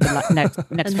together for the next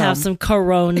And film. have some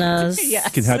Coronas. Yes.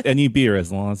 You can have any beer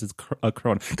as long as it's a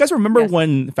Corona. You guys remember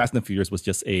when Fast and the Furious was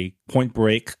just a Point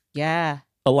Break Yeah.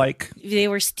 alike? They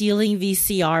were stealing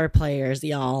VCR players,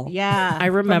 y'all. Yeah. I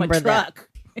remember from a truck.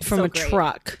 It's from so a great.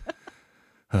 truck.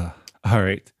 All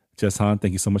right. Jess Han,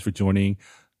 thank you so much for joining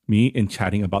me in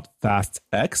chatting about Fast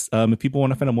X. If people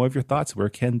want to find out more of your thoughts, where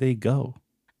can they go?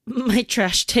 My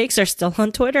trash takes are still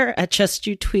on Twitter at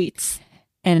JustYouTweets.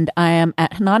 And I am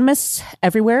at Anonymous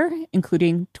everywhere,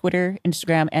 including Twitter,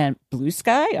 Instagram, and Blue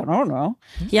Sky. I don't know.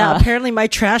 Yeah, apparently my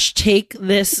trash take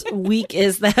this week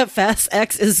is that Fast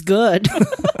X is good.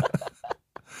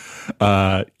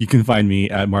 You can find me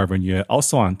at Marvin Yue,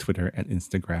 also on Twitter and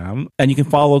Instagram. And you can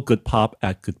follow Good Pop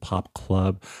at Good Pop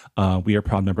Club. We are a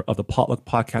proud member of the Potluck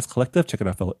Podcast Collective. Check out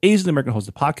our fellow Asian American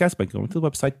hosted podcast by going to the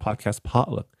website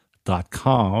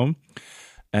podcastpotluck.com.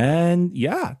 And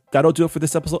yeah, that'll do it for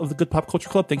this episode of the Good Pop Culture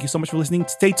Club. Thank you so much for listening.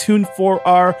 Stay tuned for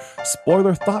our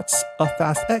spoiler thoughts of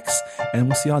Fast X. And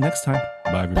we'll see y'all next time.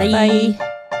 Bye, everybody. Bye.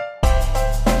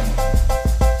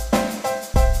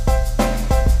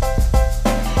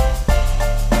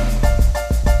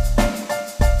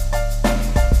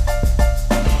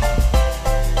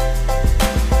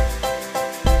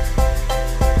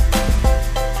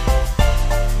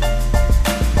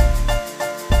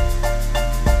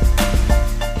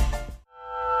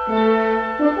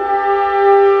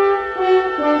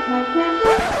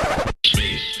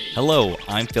 Hello,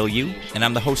 I'm Phil Yu, and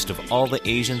I'm the host of All the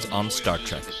Asians on Star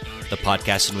Trek, the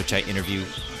podcast in which I interview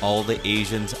all the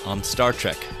Asians on Star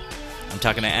Trek. I'm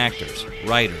talking to actors,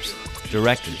 writers,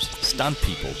 directors, stunt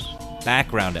people,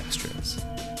 background extras.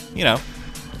 You know,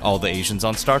 all the Asians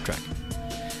on Star Trek.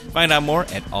 Find out more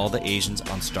at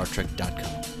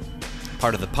alltheasiansonstartrek.com.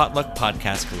 Part of the Potluck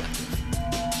Podcast Collective.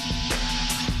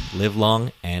 Live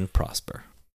long and prosper.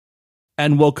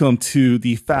 And welcome to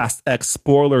the Fast X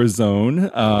spoiler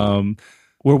zone,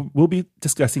 where we'll be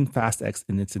discussing Fast X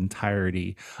in its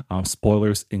entirety,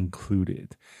 spoilers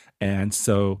included. And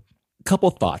so, a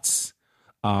couple thoughts.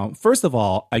 First of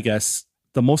all, I guess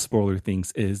the most spoiler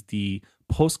things is the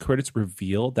post-credits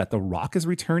reveal that The Rock is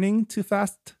returning to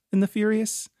Fast and the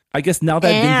Furious. I guess now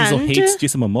that Vin Diesel hates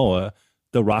Jason Momoa,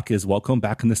 The Rock is welcome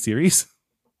back in the series.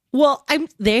 Well,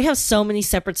 they have so many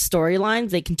separate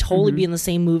storylines. They can totally be in the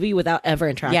same movie without ever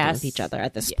interacting with each other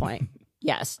at this point.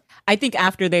 Yes. I think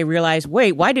after they realize,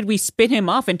 wait, why did we spin him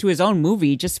off into his own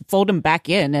movie? Just fold him back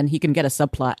in and he can get a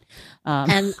subplot.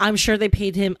 And I'm sure they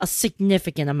paid him a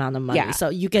significant amount of money. Yeah. So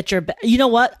you get your... You know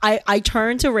what? I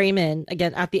turned to Raymond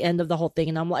again at the end of the whole thing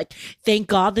and I'm like, thank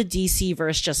God the DC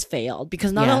verse just failed.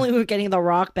 Because not only were we getting The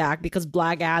Rock back because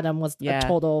Black Adam was a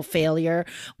total failure,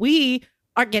 we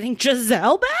are getting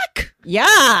Giselle back?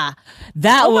 Yeah.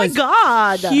 That was my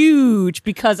God. huge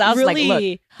because I was Really? like,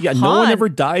 look. Yeah, no one ever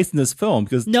dies in this film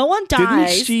because No one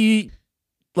dies. Didn't she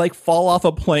like fall off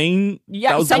a plane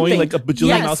that was something. going like a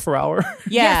bajillion miles per hour?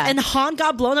 Yeah. Yes, and Han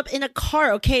got blown up in a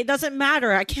car. Okay, it doesn't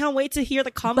matter. I can't wait to hear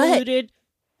the convoluted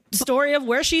story of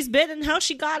where she's been and how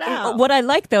she got out. What I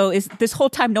like though is this whole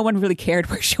time no one really cared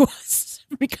where she was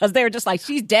because they were just like,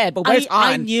 she's dead, but where's Han?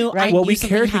 I knew. Right? Well, knew we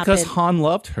something cared because happened. Han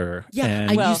loved her. Yeah,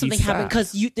 and I knew he's something happened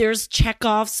sad. because there's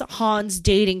Chekhov's Han's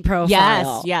dating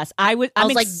profile. Yes. I was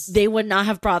like, they would not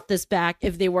have brought this back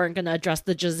if they weren't going to address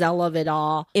the Giselle of it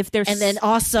all. if there's And then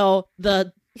also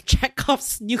the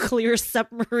Chekhov's nuclear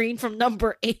submarine from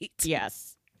number 8.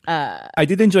 yes. I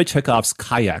did enjoy Chekhov's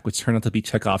kayak, which turned out to be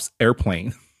Chekhov's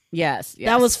airplane. Yes.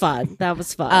 That was fun.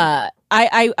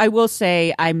 I will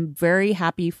say I'm very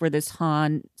happy for this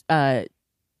Han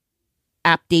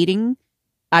app dating.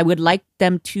 I would like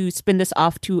them to spin this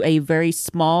off to a very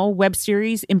small web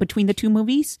series in between the two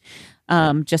movies,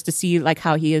 just to see like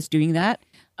how he is doing that.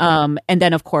 And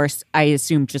then of course I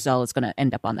assume Giselle is going to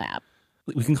end up on the app.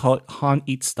 we can call it Han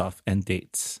eats stuff and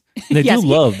dates. And I Yes, do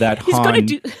love that He's Han. going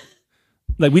to do.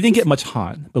 Like, we didn't get much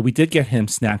Han, but we did get him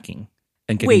snacking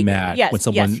and getting Wait, mad yes, when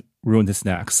someone yes. ruined his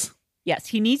snacks. Yes,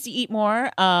 he needs to eat more.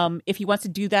 If he wants to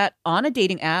do that on a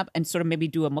dating app and sort of maybe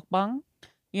do a mukbang,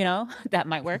 that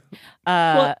might work.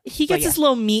 Well, he but gets his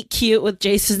little meet cute with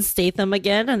Jason Statham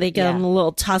again, and they get Yeah. in a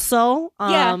little tussle.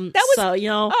 Yeah, that was-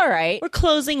 so all right. we're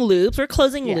closing loops. We're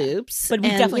closing Yeah. loops, But we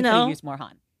and, definitely could have used more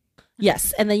Han.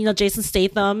 yes, and then Jason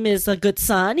Statham is a good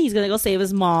son. He's gonna go save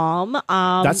his mom.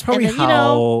 That's probably and then,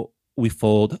 how we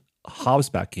fold Hobbs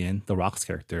back in, the Rock's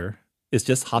character. It's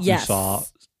just Hobbs Yes. and Shaw.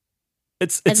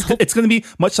 It's And hope- it's going to be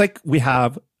much like we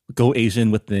have Go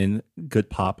Asian within Good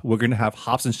Pop. We're going to have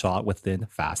Hobbs and Shaw within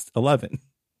Fast 11.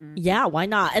 Yeah, why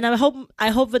not? And I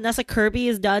hope Vanessa Kirby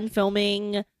is done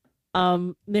filming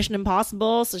Mission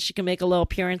Impossible so she can make a little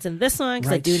appearance in this one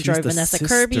because I Right, do enjoy she's the Vanessa sister,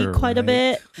 Kirby quite a right?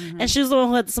 bit. Mhm. And she's the one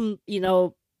who had some,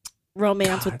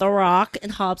 romance with God. The Rock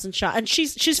and Hobbs and Shaw. And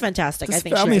she's fantastic. This I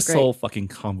think family she's is great. so fucking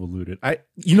convoluted. And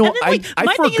then, like, I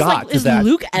my thing is, forgot like, is that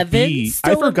Luke Evans B, still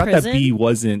I in forgot that prison? B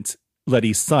wasn't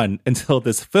Letty's son until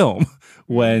this film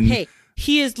when Hey,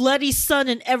 he is Letty's son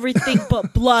and everything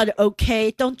but blood,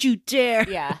 okay? Don't you dare.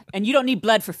 Yeah, and you don't need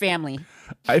blood for family.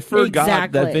 I forgot that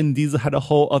Exactly. Vin Diesel had a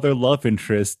whole other love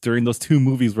interest during those 2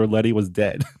 movies where Letty was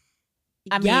dead.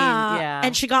 I mean, yeah.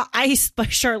 And she got iced by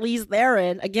Charlize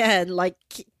Theron again. Like,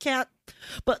 can't.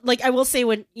 But, like, I will say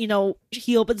when,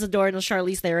 he opens the door and there's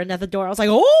Charlize Theron at the door, I was like,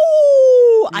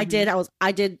 oh! I did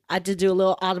do a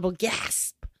little audible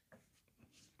gasp.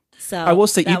 So I will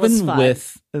say, that was even fun.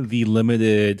 with the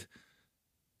limited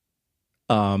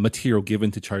material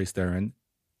given to Charlize Theron,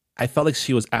 I felt like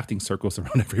she was acting circles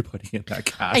around everybody in that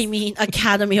cast. I mean,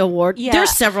 Academy Award. Yeah.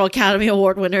 There's several Academy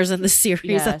Award winners in the series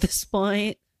Yes. at this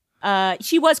point.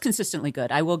 She was consistently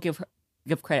good. I will give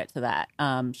credit to that.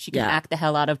 She can Yeah. act the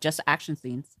hell out of just action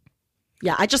scenes.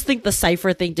 Yeah, I just think the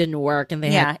Cypher thing didn't work, and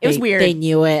Yeah, it was weird. They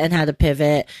knew it and had to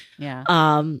pivot. Yeah.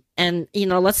 And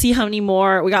let's see how many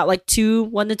more. We got like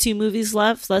 1 to 2 movies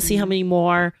left. So let's see how many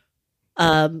more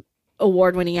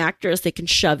award-winning actors they can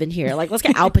shove in here. Like, let's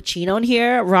get Al Pacino in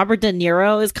here. Robert De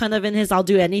Niro is kind of in his "I'll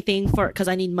do anything for because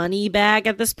I need money" bag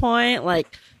at this point.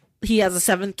 Like, he has a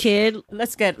 7th kid.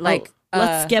 Let's get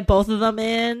Let's get both of them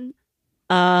in.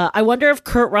 I wonder if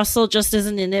Kurt Russell just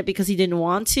isn't in it because he didn't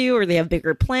want to, or they have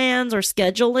bigger plans or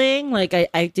scheduling. Like,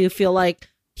 I do feel like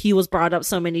he was brought up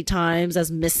so many times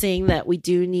as missing that we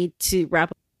do need to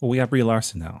wrap up. Well, we have Brie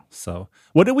Larson now. So,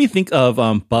 what do we think of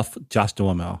buff Josh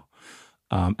Duhamel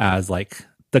as like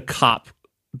the cop,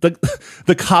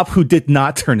 the cop who did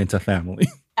not turn into family?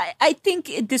 I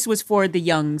think this was for the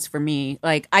youngs for me.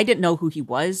 Like, I didn't know who he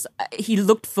was. He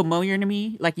looked familiar to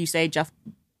me, like you say,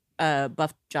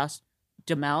 buff Josh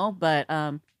Duhamel. But I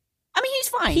mean, he's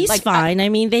fine. He's Like, fine. I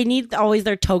mean, they need always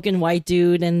their token white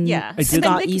dude, and Yeah. I did- Scott And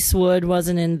then they- Eastwood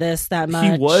wasn't in this that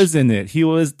much. He was in it. He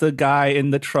was the guy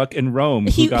in the truck in Rome.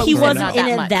 who He got he thrown wasn't out. in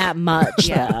that it much. that much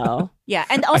Yeah. though. Yeah,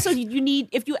 and also you need,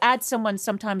 if you add someone,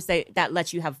 sometimes that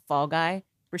lets you have Fall Guy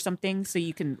or something, so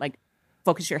you can like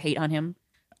focus your hate on him.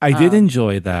 I did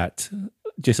enjoy that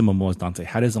Jason Momoa's Dante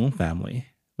had his own family,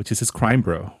 which is his crime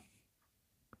bro.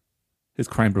 His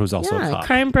crime bro is also a Yeah, cop.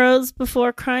 crime bros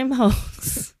before crime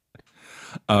hoes.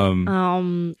 Yeah,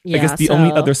 I I guess the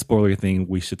only other spoiler thing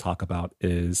we should talk about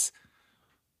is,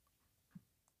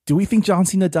 do we think John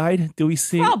Cena died? Do we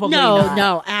see? Probably no, not.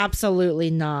 no, absolutely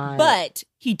not. But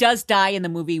he does die in the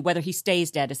movie. Whether he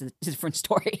stays dead is a different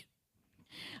story.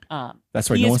 That's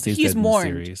right. He No is- one stays he is dead in mourned.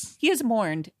 the series. He is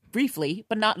mourned briefly,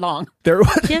 but not long. There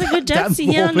was, he had a good death that scene.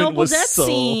 He had a moment noble was death so-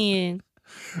 scene.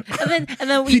 And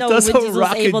then we He know does Vin a Diesel's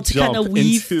rocket able to kind of jump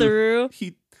weave into- through.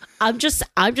 He, I'm just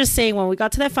saying, when we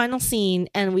got to that final scene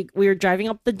and we were driving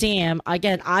up the dam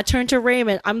again, I turned to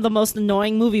Raymond. I'm the most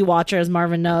annoying movie watcher, as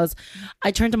Marvin knows.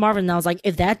 I turned to Marvin and I was like,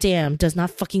 if that dam does not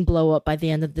fucking blow up by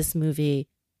the end of this movie,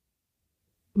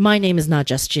 my name is not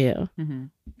just you. Mm-hmm.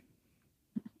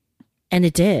 And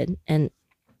it did, and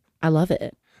I love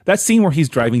it. that scene where he's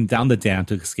driving down the dam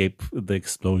to escape the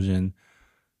explosion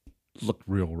looked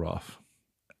real rough.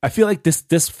 I feel like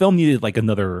this film needed like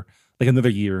another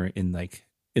year in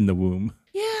the womb.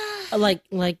 Like,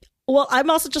 well, I'm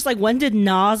also just like, when did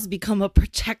Nas become a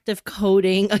protective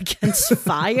coating against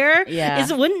fire? Yeah.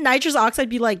 Wouldn't nitrous oxide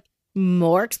be like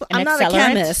more? I'm not a accelerant?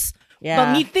 chemist, Yeah.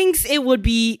 but methinks it would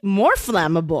be more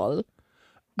flammable.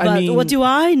 But I mean, what do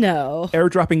I know?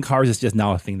 airdropping cars is just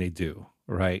now a thing they do,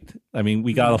 right? I mean,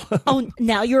 we got. Oh,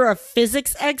 now you're a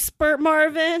physics expert,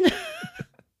 Marvin.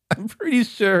 I'm pretty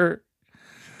sure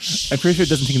it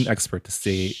doesn't take an expert to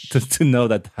say to know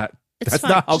that It's that's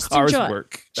fine. not how Just cars enjoy.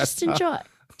 work. Just not- enjoy.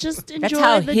 Just enjoy. That's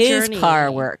how the his journey.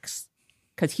 car works.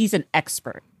 because he's an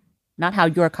expert, not how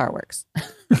your car works.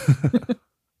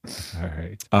 All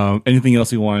right. Anything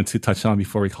else you wanted to touch on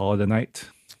before we call it a night?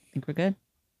 I think we're good.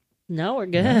 No, we're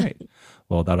good. All right.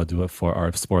 Well, that'll do it for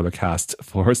our spoiler cast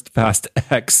for Fast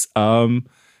X.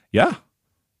 Yeah,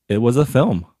 it was a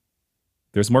film.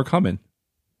 There's more coming.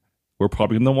 We're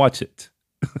probably going to watch it.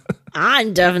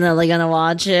 I'm definitely going to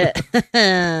watch it. All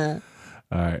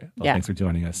right. Well, Yeah. thanks for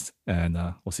joining us. And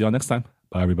we'll see you all next time.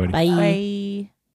 Bye, everybody. Bye. Bye.